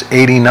toll is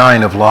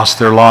 89 have lost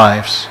their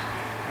lives.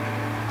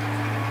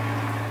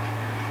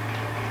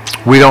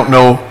 We don't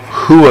know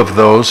who of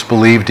those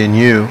believed in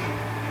you,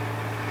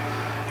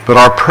 but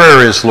our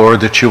prayer is, Lord,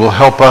 that you will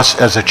help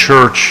us as a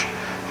church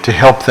to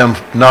help them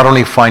not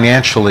only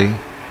financially,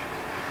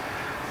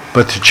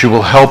 but that you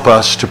will help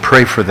us to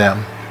pray for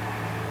them.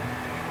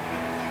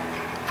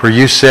 For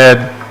you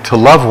said to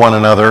love one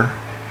another,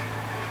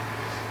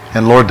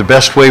 and Lord, the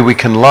best way we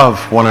can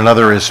love one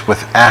another is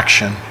with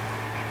action.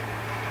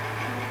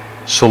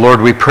 So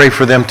Lord, we pray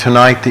for them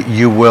tonight that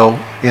you will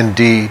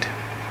indeed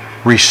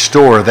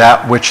restore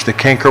that which the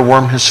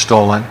cankerworm has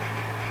stolen,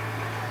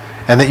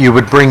 and that you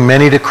would bring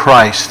many to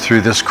Christ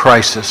through this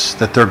crisis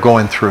that they're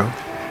going through.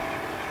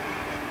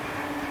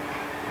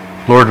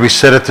 Lord, we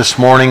said it this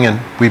morning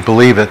and we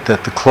believe it,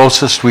 that the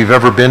closest we've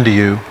ever been to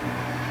you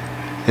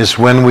is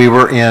when we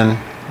were in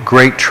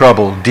great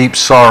trouble, deep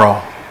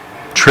sorrow,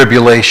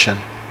 tribulation,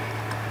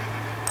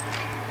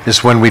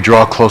 is when we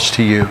draw close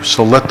to you.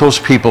 So let those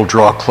people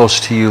draw close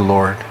to you,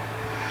 Lord.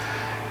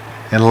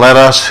 And let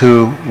us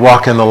who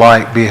walk in the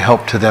light be a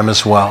help to them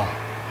as well.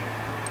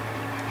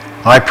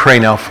 I pray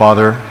now,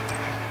 Father,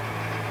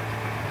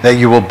 that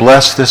you will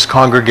bless this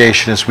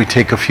congregation as we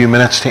take a few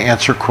minutes to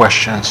answer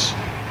questions.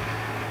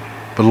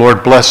 But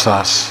Lord, bless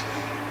us.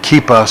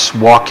 Keep us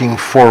walking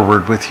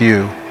forward with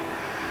you.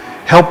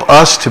 Help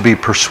us to be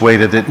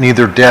persuaded that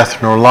neither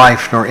death, nor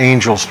life, nor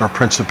angels, nor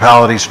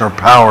principalities, nor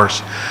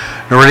powers,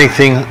 nor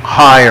anything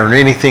high or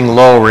anything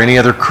low or any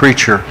other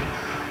creature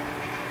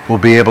will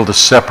be able to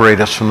separate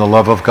us from the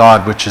love of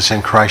God which is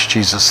in Christ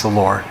Jesus the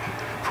Lord.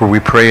 For we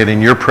pray it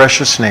in your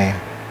precious name.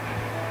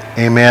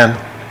 Amen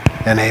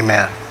and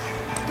amen.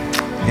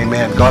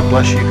 Amen. God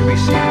bless you. You can be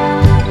seated.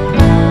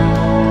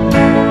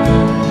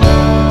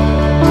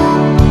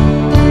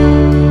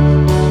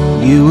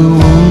 You were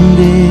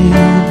wounded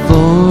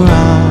for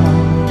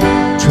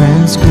our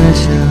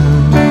transgression.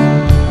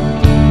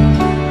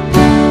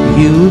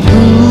 You were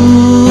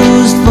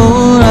bruised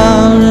for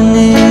our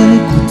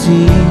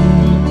iniquity.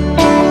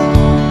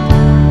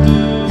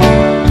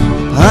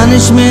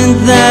 Punishment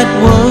that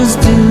was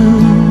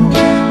due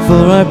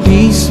for our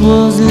peace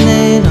was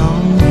laid on